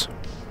this.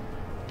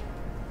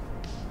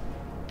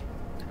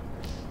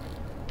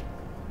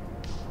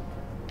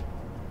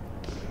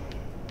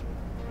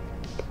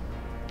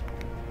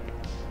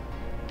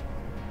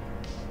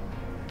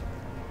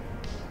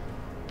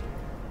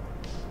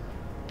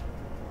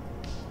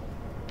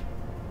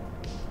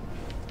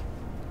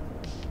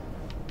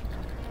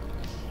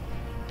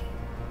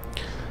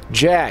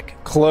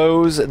 Jack,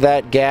 close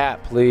that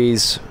gap,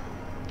 please.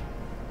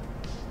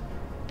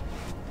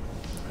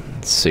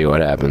 Let's see what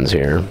happens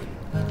here.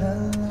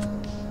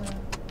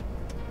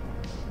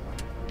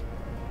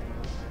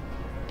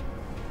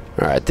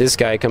 Alright, this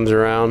guy comes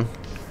around.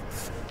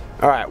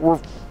 Alright,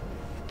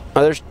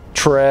 there's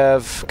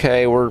Trev.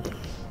 Okay, we're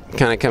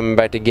kind of coming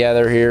back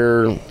together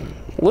here. A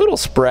little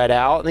spread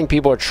out. I think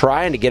people are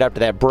trying to get up to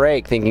that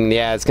break, thinking,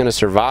 yeah, it's going to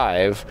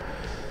survive.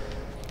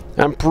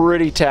 I'm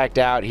pretty tacked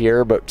out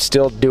here, but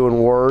still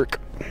doing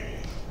work.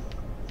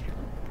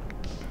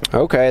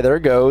 Okay, there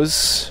it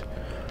goes.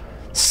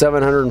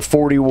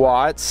 740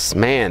 watts.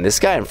 Man, this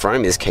guy in front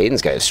of me, this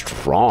Cadence guy, is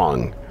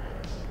strong.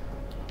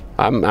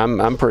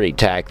 I'm pretty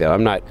tacked though. I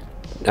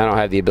don't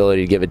have the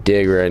ability to give a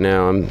dig right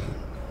now. I'm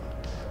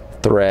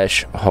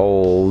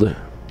threshold.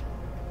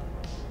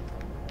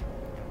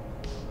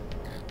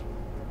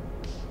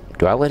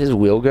 Do I let his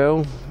wheel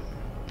go?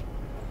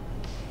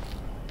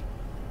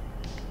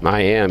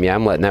 I am, yeah,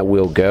 I'm letting that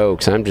wheel go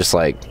because I'm just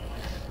like,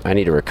 I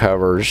need to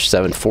recover.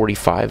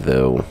 745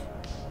 though.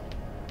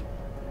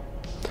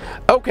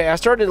 Okay, I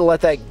started to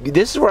let that,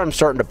 this is where I'm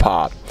starting to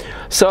pop.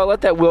 So I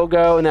let that wheel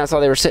go, and that's how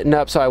they were sitting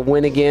up, so I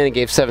went again and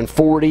gave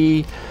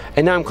 740,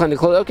 and now I'm climbing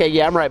close. Okay,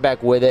 yeah, I'm right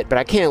back with it, but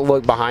I can't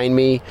look behind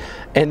me,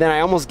 and then I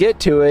almost get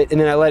to it, and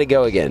then I let it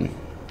go again.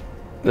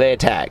 They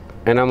attack,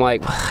 and I'm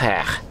like,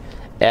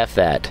 F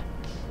that.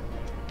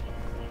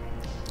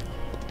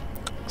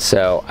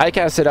 So I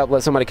kind of sit up,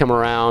 let somebody come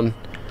around,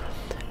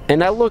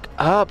 and I look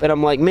up, and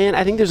I'm like, man,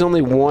 I think there's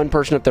only one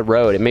person up the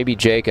road. It may be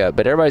Jacob,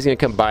 but everybody's going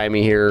to come by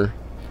me here.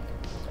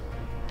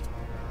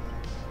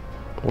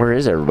 Where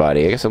is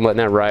everybody? I guess I'm letting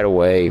that ride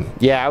away.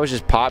 Yeah, I was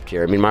just popped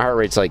here. I mean, my heart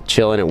rate's like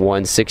chilling at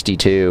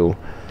 162.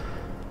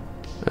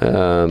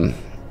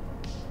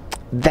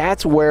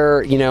 That's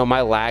where, you know,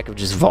 my lack of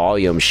just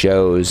volume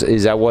shows,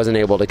 is I wasn't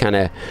able to kind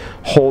of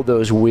hold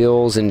those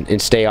wheels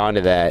and stay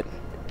onto that.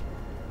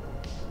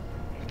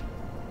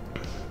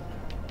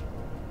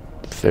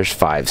 There's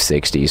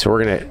 560, so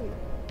we're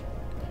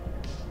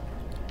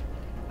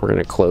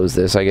gonna close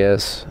this, I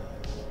guess.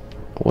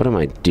 What am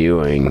I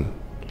doing?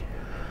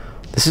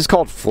 This is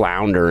called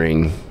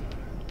floundering.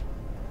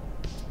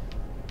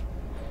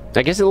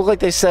 I guess it looked like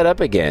they set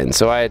up again,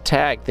 so I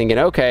attacked thinking,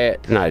 okay,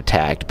 not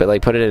attacked, but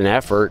like put it in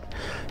effort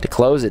to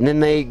close it, and then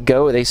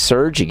they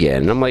surge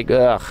again, and I'm like,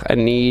 ugh,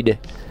 I'm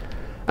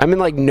in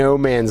like no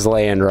man's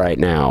land right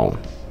now.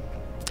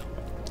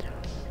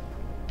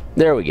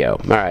 There we go.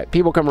 Alright,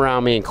 people come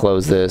around me and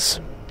close this.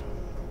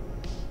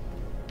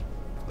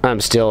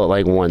 I'm still at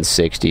like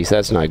 160, so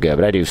that's not good,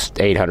 but I do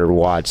 800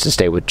 watts to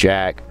stay with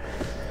Jack.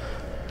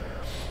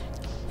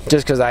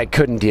 Just because I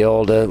couldn't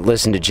deal to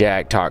listen to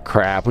Jack talk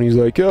crap when he's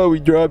like, oh, we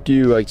dropped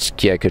you. Like,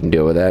 yeah, I couldn't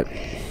deal with that.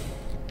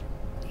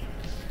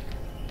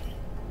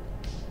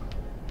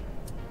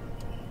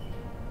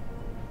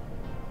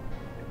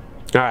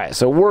 Alright,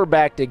 so we're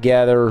back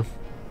together.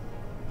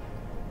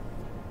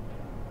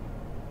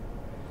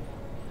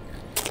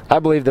 I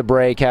believe the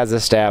break has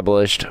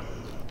established.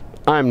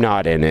 I'm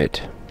not in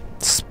it.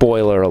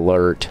 Spoiler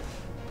alert.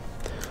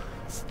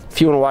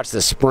 if you want to watch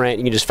the sprint,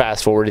 you can just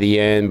fast forward to the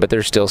end, but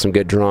there's still some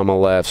good drama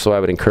left, so I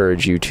would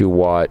encourage you to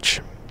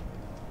watch.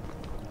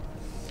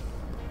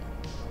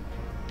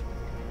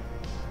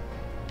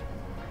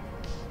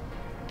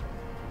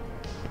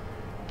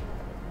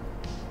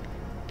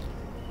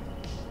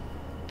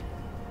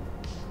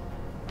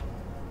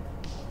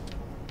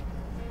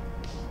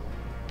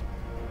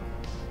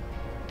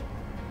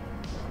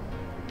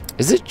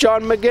 Is this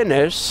John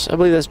McGinnis? I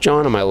believe that's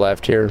John on my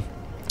left here.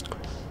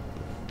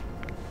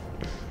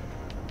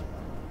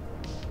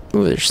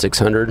 Ooh, there's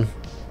 600.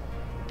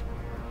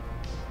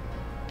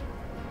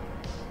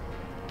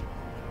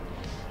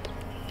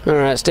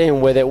 Alright,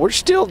 staying with it. We're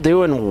still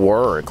doing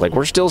work. Like,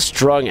 we're still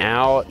strung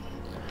out.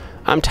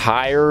 I'm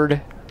tired.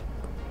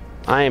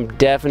 I am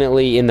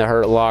definitely in the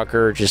hurt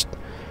locker, just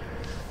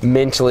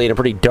mentally in a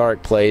pretty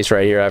dark place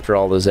right here after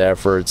all those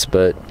efforts.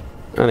 But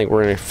I think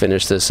we're going to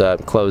finish this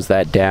up, close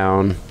that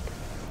down.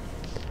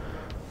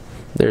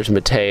 There's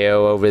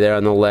Mateo over there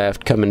on the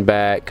left coming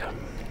back.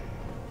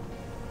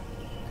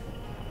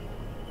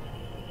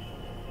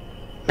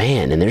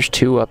 Man, and there's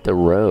two up the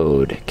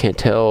road. Can't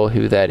tell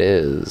who that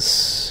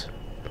is.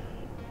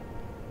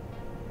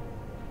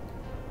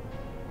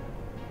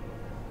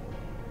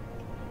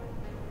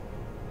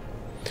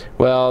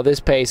 Well, this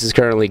pace is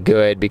currently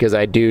good because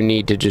I do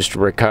need to just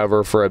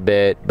recover for a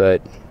bit,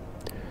 but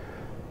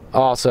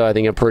also I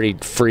think I'm pretty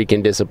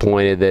freaking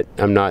disappointed that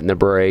I'm not in the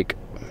break.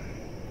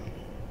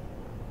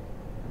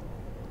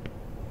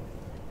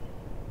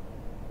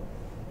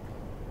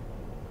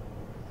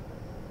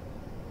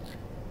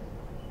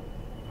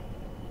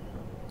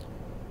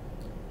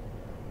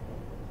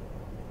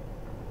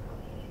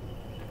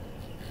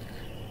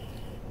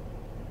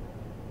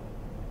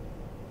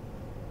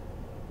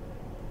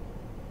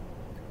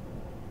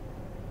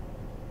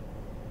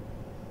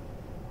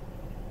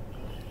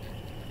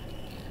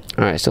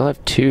 Alright, I still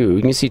have two.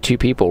 You can see two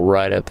people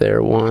right up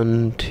there.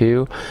 1,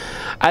 2.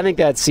 I think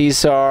that's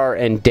Cesar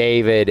and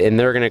David, and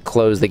they're going to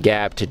close the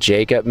gap to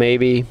Jacob,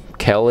 maybe.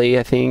 Kelly,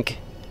 I think.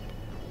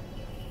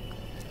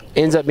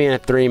 Ends up being a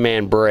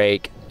 3-man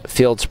break.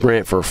 Field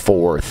sprint for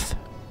 4th.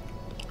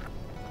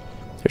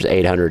 There's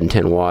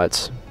 810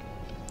 watts.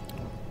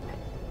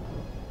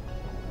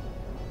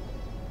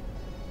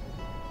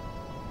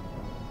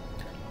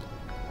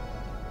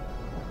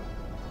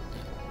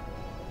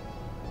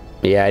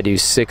 Yeah, I do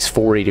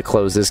 640 to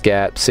close this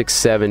gap.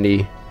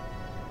 670.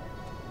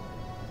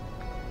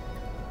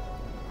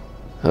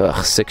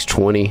 Ugh,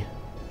 620.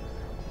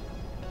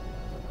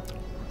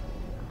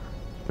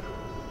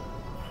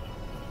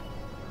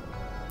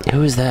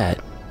 Who is that?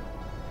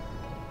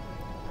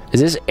 Is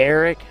this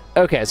Eric?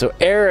 Okay, so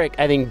Eric,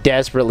 I think,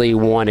 desperately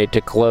wanted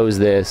to close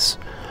this.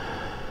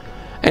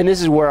 And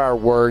this is where our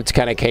words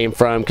kind of came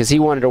from, because he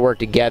wanted to work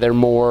together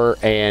more.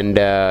 And,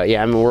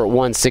 yeah, I mean, we're at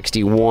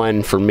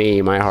 161 for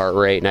me, my heart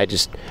rate. And I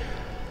just...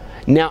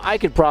 Now, I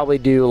could probably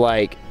do,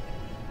 like,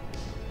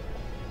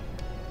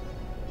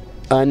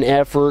 an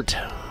effort.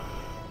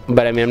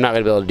 But, I mean, I'm not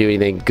going to be able to do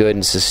anything good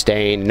and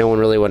sustained. No one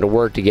really wanted to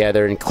work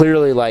together. And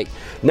clearly, like,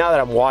 now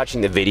that I'm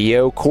watching the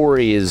video,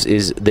 Corey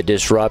is the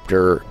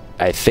disruptor,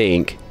 I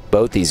think.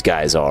 Both these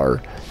guys are.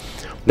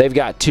 They've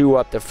got two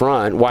up the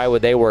front. Why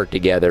would they work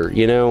together,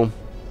 you know?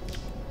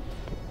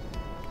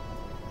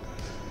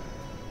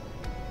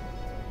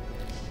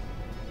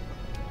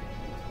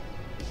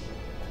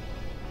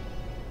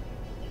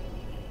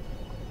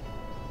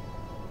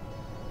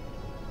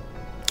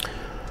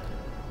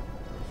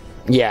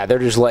 Yeah, they're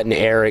just letting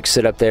Eric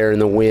sit up there in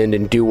the wind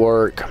and do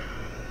work.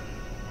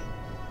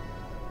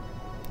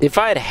 If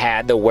I had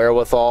had the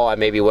wherewithal, I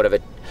maybe would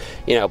have,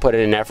 you know, put in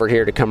an effort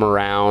here to come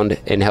around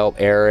and help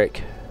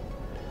Eric.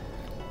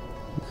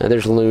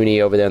 There's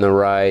Looney over there on the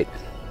right.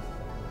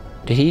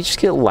 Did he just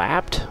get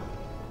lapped?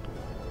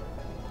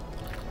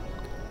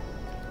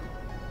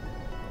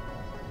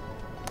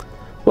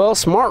 Well,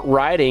 smart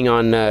riding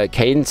on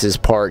Cadence's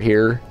part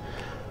here.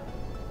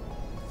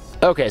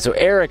 Okay, so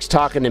Eric's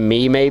talking to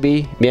me,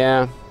 maybe.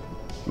 Yeah.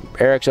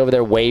 Eric's over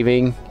there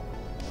waving.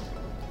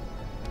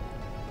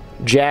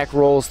 Jack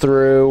rolls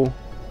through.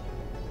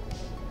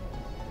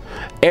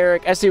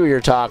 Eric, I see what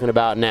you're talking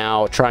about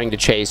now. Trying to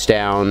chase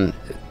down,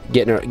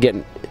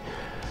 getting.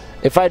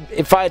 If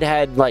I'd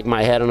had like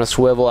my head on a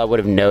swivel, I would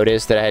have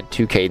noticed that I had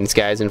two Cadence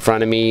guys in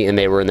front of me and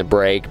they were in the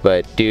break.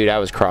 But dude, I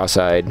was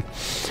cross-eyed,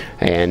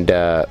 and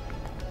I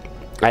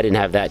didn't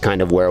have that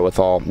kind of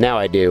wherewithal. Now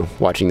I do,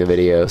 watching the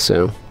video.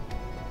 So.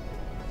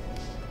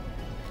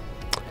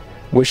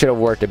 We should have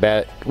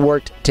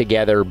worked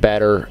together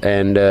better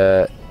and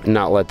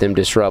not let them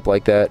disrupt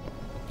like that.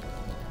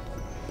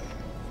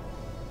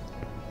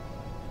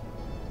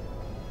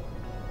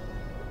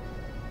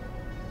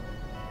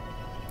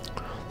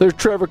 There's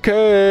Trevor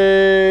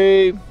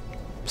K.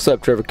 What's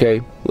up, Trevor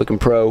K? Looking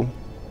pro.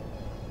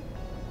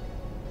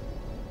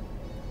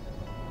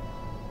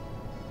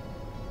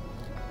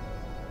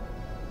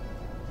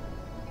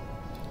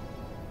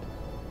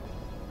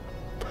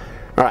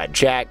 All right,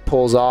 Jack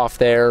pulls off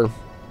there.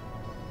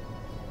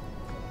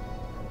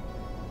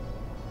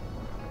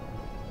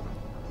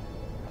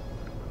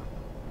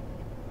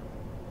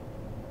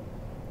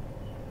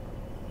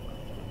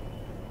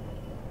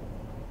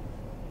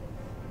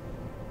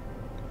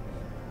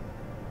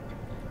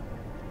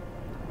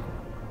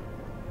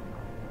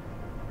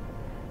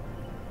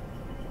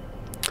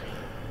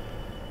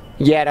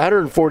 Yeah, at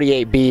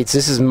 148 beats,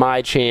 this is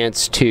my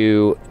chance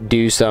to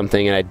do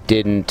something, and I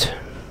didn't.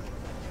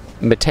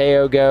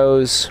 Mateo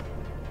goes.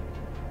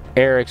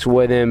 Eric's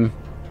with him.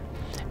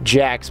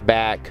 Jack's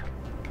back.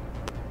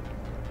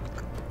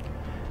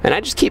 And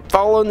I just keep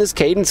following this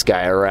Cadence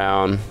guy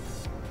around.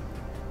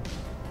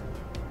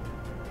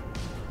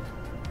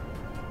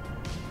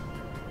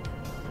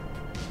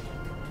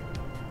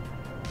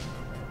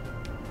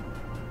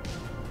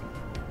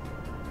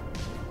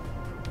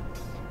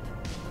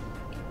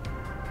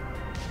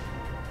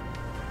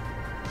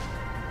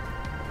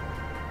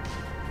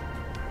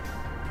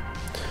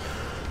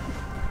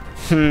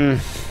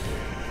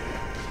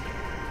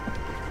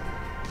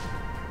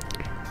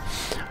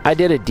 I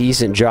did a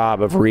decent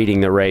job of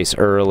reading the race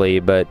early,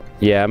 but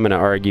yeah, I'm going to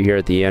argue here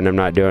at the end I'm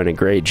not doing a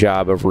great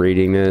job of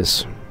reading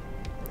this.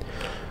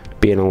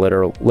 Being a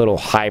little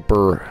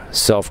hyper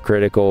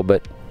self-critical,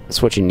 but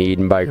that's what you need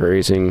in bike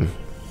racing.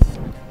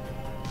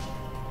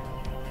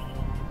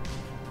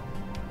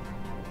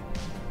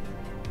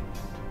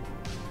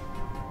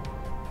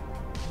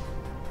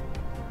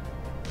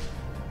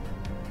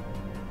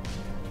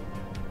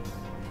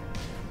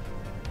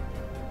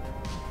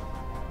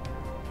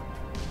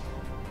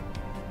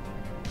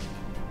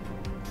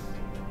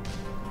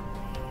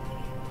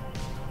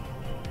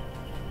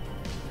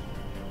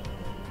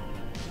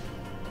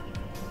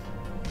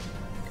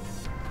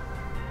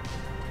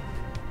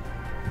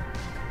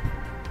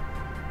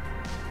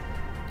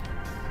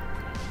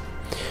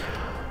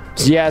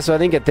 Yeah, so I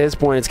think at this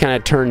point it's kind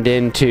of turned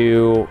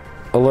into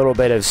a little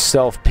bit of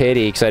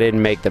self-pity because I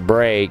didn't make the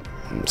break.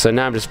 So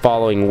now I'm just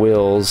following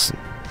Will's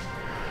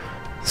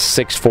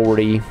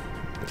 640,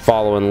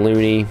 following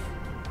Looney.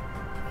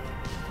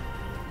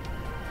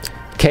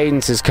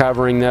 Cadence is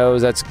covering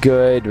those, that's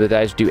good, but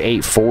I just do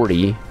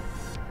 840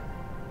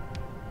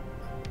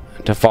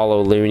 to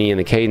follow Looney and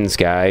the Cadence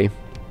guy.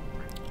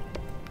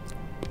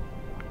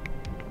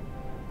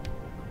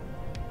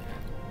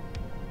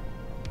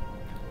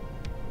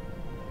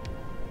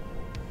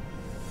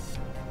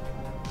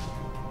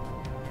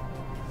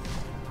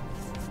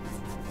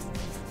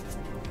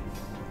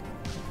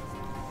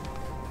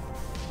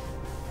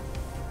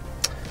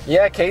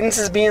 Yeah, Cadence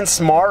is being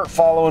smart,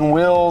 following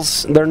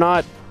Will's. They're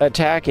not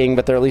attacking,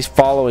 but they're at least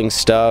following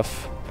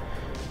stuff.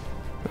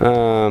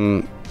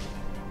 Alright,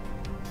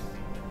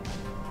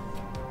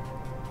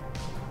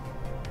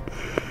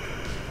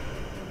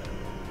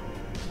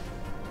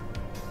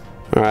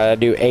 I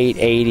do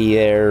 880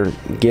 there.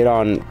 Get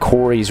on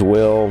Corey's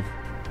Will.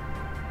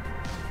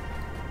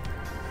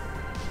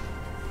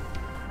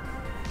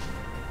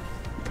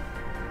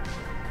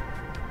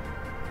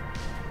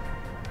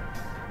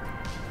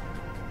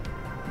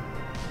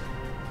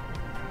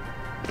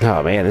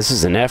 Oh man, this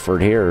is an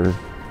effort here.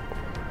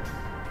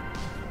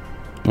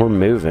 We're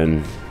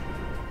moving.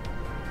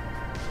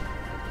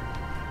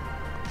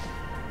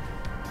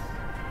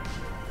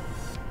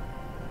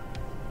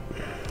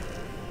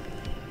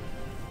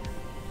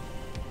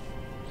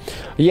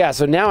 Yeah,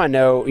 so now I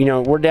know,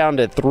 we're down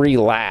to 3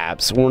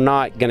 laps. We're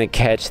not going to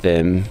catch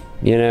them,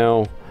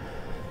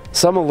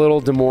 So I'm a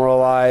little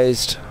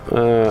demoralized.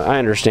 I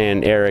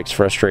understand Eric's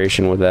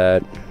frustration with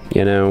that,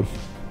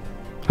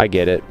 I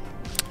get it.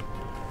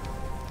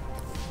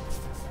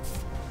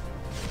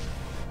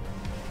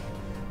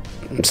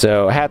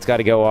 So hat's got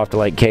to go off to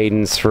like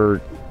Cadence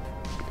for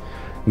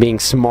being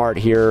smart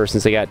here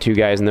since they got 2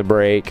 guys in the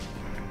break.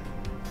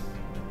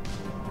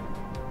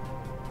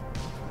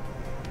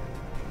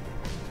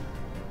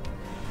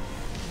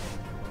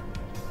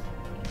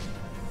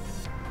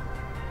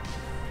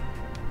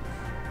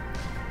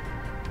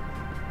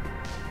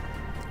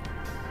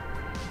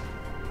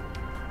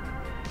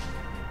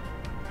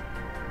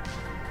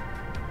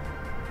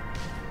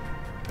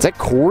 Is that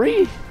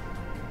Corey?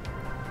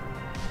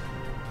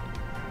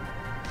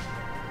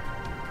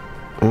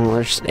 Oh,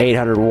 there's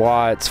 800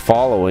 watts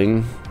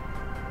following.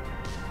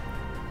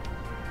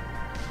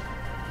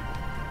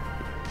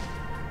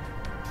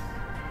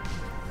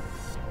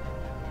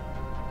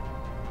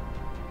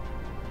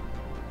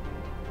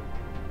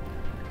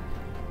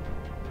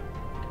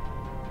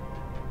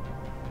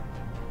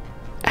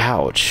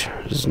 Ouch.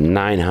 There's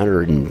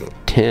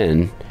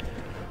 910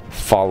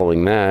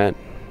 following that.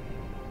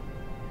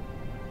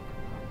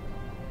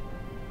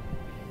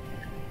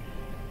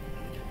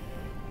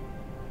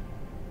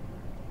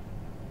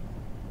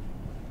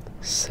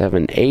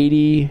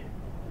 $780.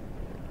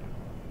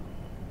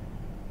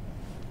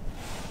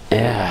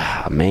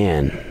 Yeah,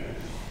 man.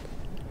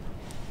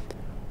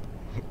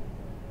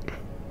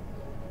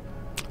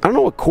 I don't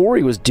know what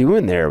Corey was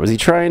doing there. Was he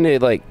trying to,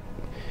 like,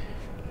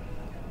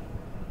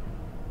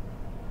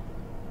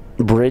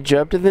 bridge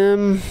up to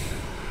them?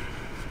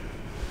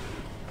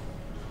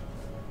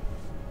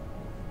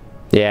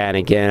 Yeah, and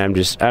again,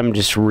 I'm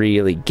just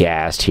really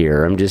gassed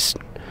here. I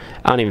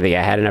don't even think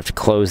I had enough to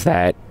close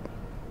that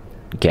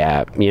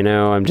gap,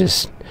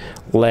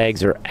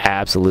 legs are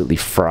absolutely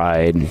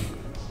fried.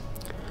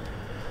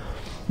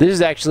 This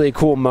is actually a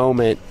cool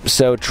moment.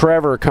 So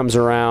Trevor comes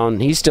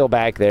around. He's still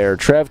back there.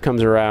 Trev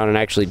comes around and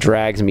actually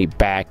drags me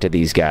back to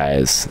these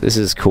guys. This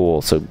is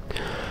cool. So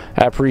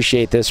I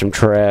appreciate this from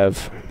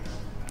Trev.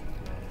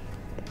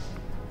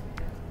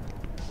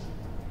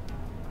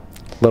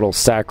 Little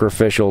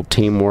sacrificial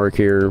teamwork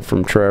here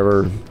from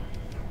Trevor.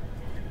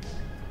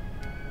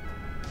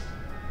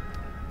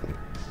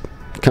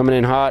 Coming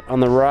in hot on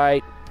the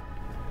right.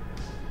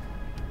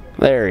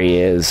 There he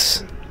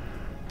is.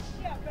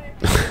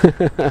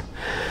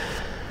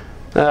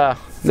 That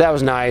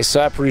was nice,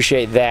 so I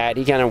appreciate that.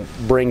 He kind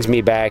of brings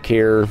me back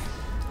here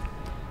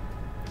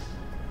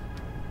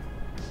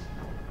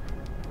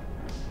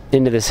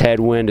into this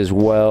headwind as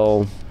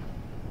well.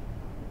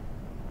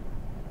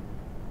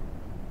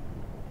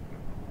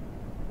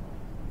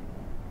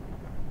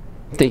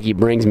 I think he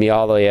brings me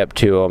all the way up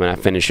to him and I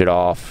finish it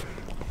off.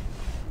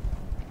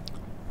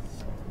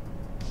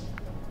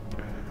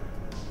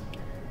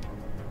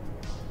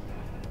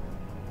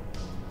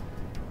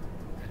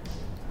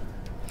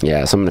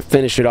 Yeah, so I'm going to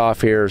finish it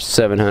off here,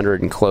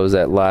 700, and close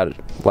that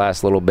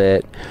last little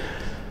bit.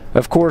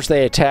 Of course,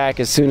 they attack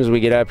as soon as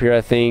we get up here,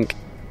 I think.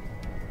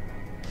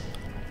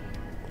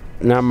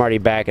 Now I'm already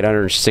back at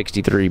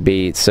 163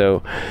 beats.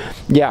 So,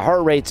 yeah,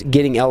 heart rate's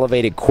getting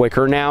elevated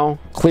quicker now.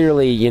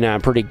 Clearly, you know,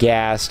 I'm pretty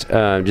gassed.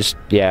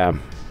 Yeah.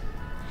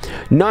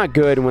 Not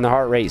good when the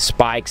heart rate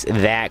spikes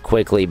that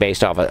quickly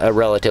based off a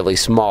relatively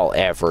small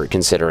effort,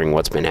 considering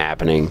what's been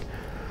happening.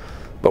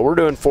 But we're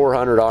doing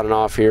 400 on and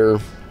off here.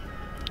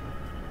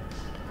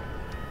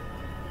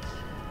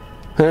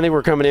 I think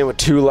we're coming in with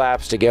 2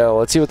 laps to go.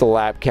 Let's see what the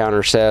lap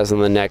counter says on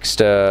the next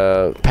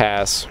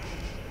pass.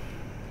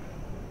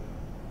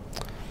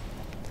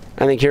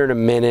 I think here in a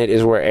minute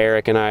is where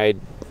Eric and I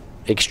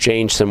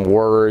exchange some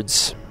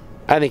words.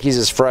 I think he's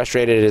as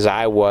frustrated as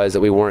I was that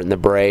we weren't in the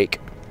break.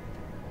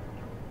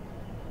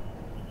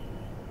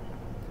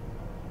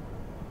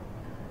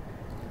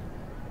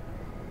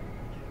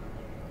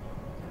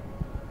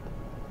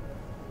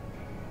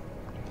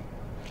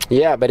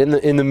 Yeah, but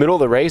in the middle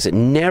of the race, it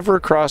never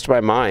crossed my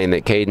mind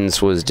that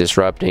Cadence was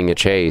disrupting a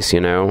chase,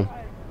 you know?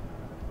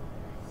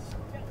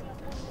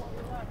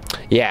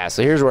 Yeah,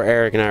 so here's where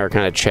Eric and I were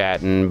kind of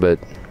chatting, but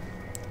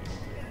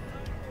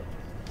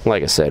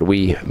like I said,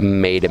 we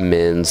made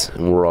amends,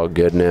 and we're all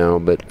good now,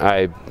 but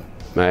I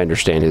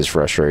understand his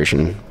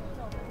frustration.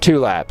 2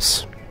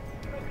 laps.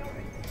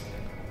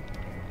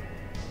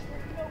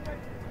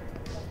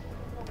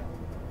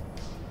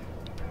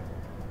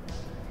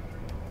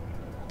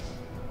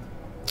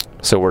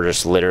 So we're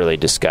just literally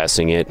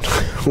discussing it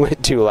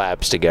with 2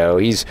 laps to go.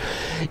 He's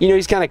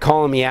kind of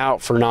calling me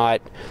out for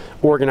not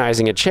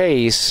organizing a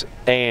chase,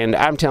 and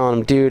I'm telling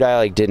him, dude,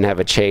 I didn't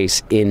have a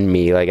chase in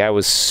me. I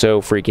was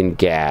so freaking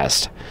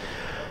gassed.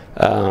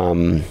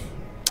 But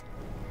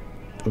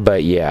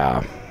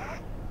yeah,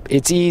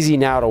 it's easy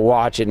now to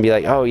watch it and be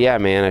like, oh yeah,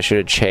 man, I should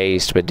have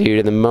chased. But dude,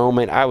 in the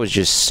moment, I was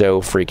just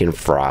so freaking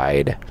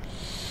fried.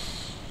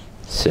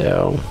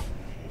 So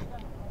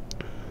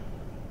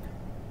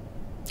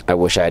I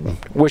wish I'd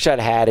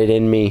had it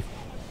in me.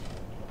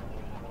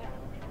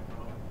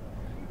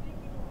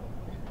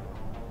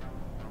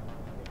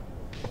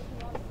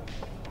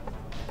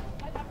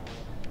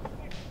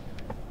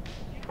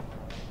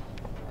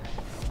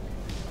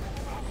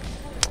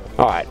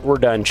 All right, we're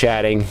done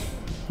chatting.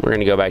 We're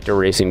gonna go back to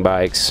racing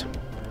bikes.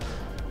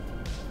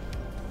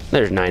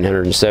 There's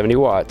 970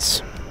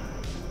 watts.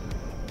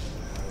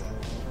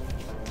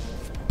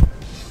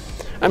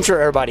 I'm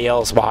sure everybody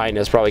else behind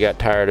us probably got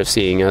tired of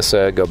seeing us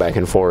go back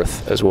and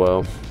forth as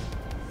well.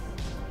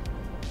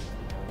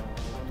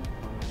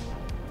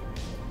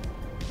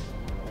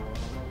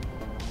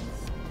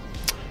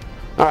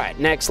 All right,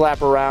 next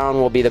lap around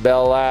will be the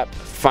bell lap,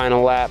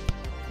 final lap,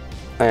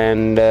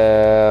 and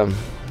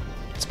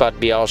it's about to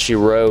be all she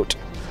wrote.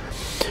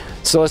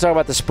 So let's talk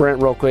about the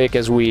sprint real quick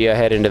as we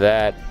head into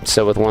that.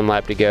 So with 1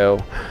 lap to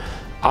go.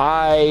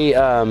 I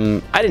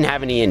didn't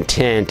have any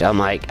intent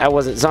on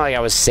it's not like I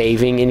was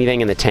saving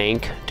anything in the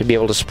tank to be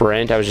able to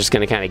sprint. I was just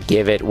going to kind of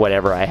give it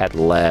whatever I had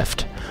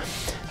left,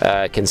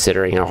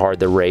 considering how hard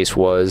the race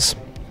was.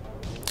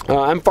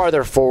 I'm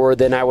farther forward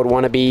than I would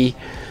want to be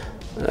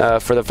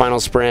for the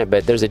final sprint,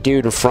 but there's a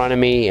dude in front of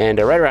me, and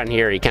right around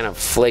here he kind of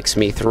flicks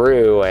me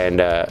through,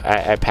 and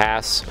I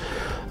pass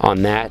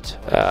on that,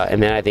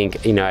 and then I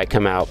think I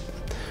come out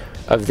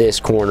of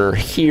this corner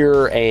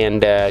here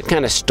and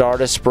kind of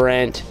start a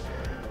sprint.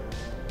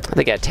 I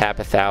think I tap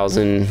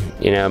 1,000,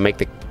 make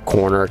the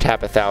corner,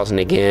 tap 1,000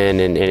 again,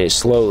 and it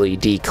slowly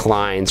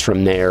declines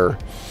from there.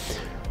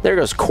 There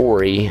goes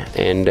Corey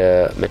and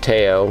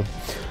Mateo.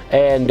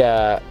 And,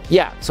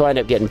 yeah, so I end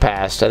up getting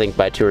passed, I think,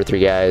 by 2 or 3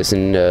 guys,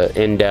 and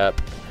end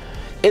up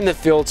in the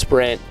field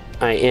sprint.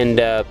 I end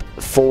up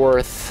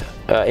 4th,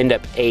 end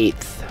up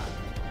 8th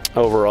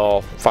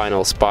overall.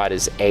 Final spot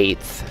is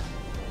 8th.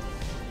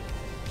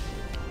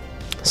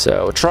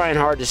 So, trying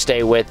hard to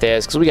stay with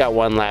this, because we got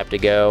 1 lap to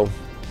go.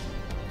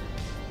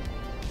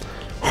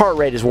 Heart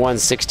rate is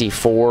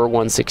 164,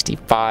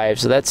 165,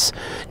 so that's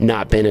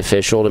not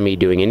beneficial to me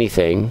doing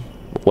anything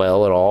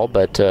well at all,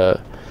 but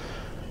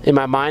in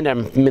my mind,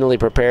 I'm mentally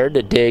prepared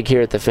to dig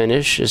here at the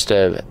finish, just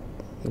to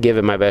give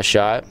it my best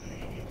shot.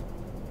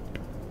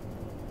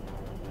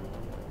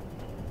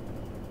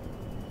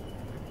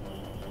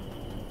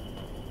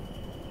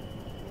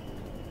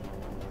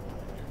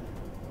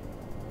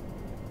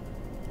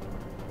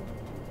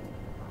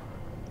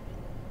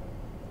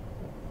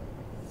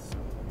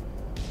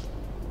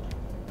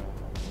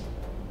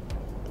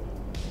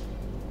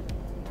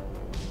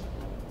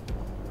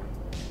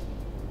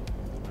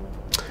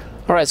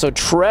 All right, so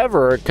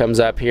Trevor comes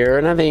up here,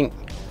 and I think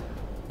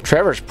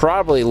Trevor's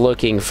probably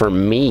looking for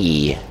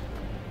me.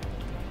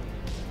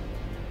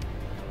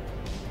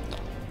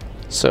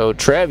 So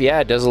Trev,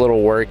 yeah, does a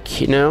little work,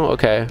 you know,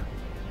 okay.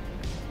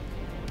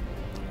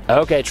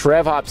 Okay,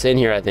 Trev hops in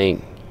here, I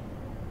think.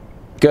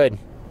 Good.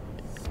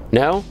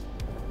 No?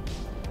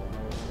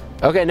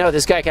 Okay, no,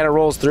 this guy kind of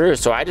rolls through,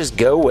 so I just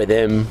go with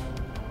him.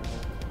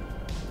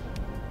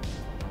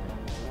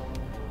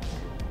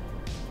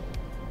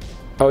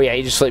 Oh yeah,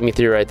 he just slipped me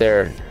through right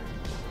there.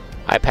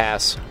 I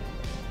pass.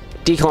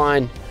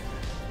 Decline.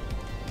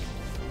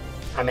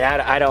 I mean,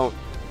 I don't,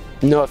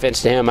 no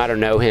offense to him, I don't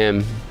know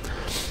him.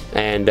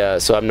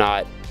 And so I'm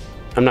not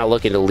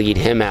looking to lead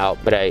him out,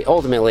 but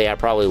ultimately I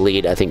probably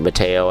lead, I think,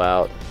 Mateo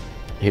out,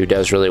 who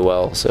does really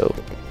well. So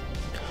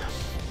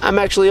I'm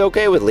actually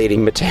okay with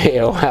leading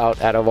Mateo out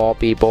of all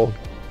people.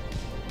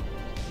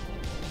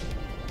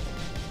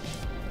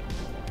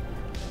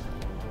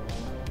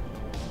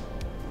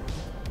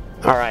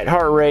 Alright,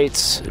 heart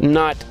rate's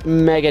not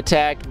mega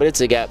tacked, but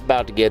it's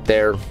about to get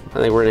there. I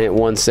think we're going to hit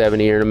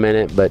 170 here in a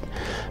minute, but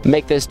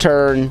make this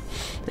turn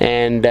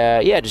and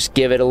yeah, just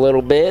give it a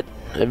little bit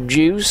of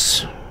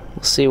juice.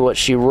 Let's see what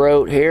she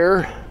wrote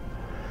here.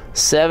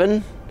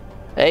 7,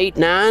 8,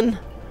 9,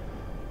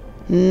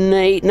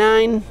 8,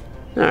 9.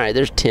 Alright,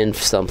 there's 10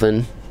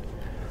 something.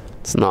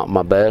 It's not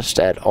my best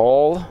at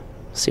all.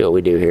 Let's see what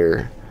we do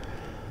here.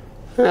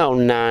 Oh,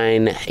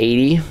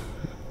 980.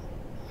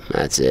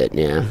 That's it,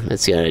 yeah.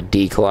 It's going to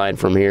decline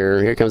from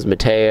here. Here comes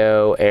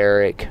Mateo,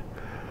 Eric,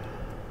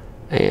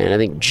 and I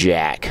think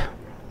Jack.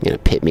 Going to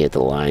pit me at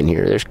the line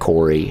here. There's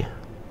Corey.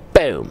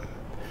 Boom.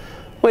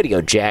 Way to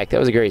go, Jack. That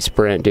was a great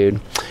sprint,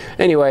 dude.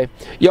 Anyway,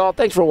 y'all,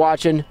 thanks for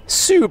watching.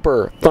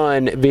 Super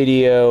fun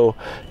video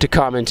to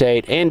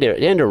commentate and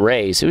to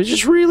race. It was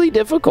just really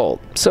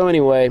difficult. So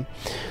anyway,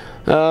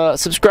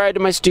 subscribe to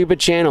my stupid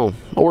channel.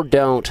 Or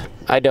don't.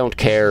 I don't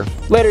care.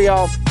 Later,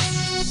 y'all.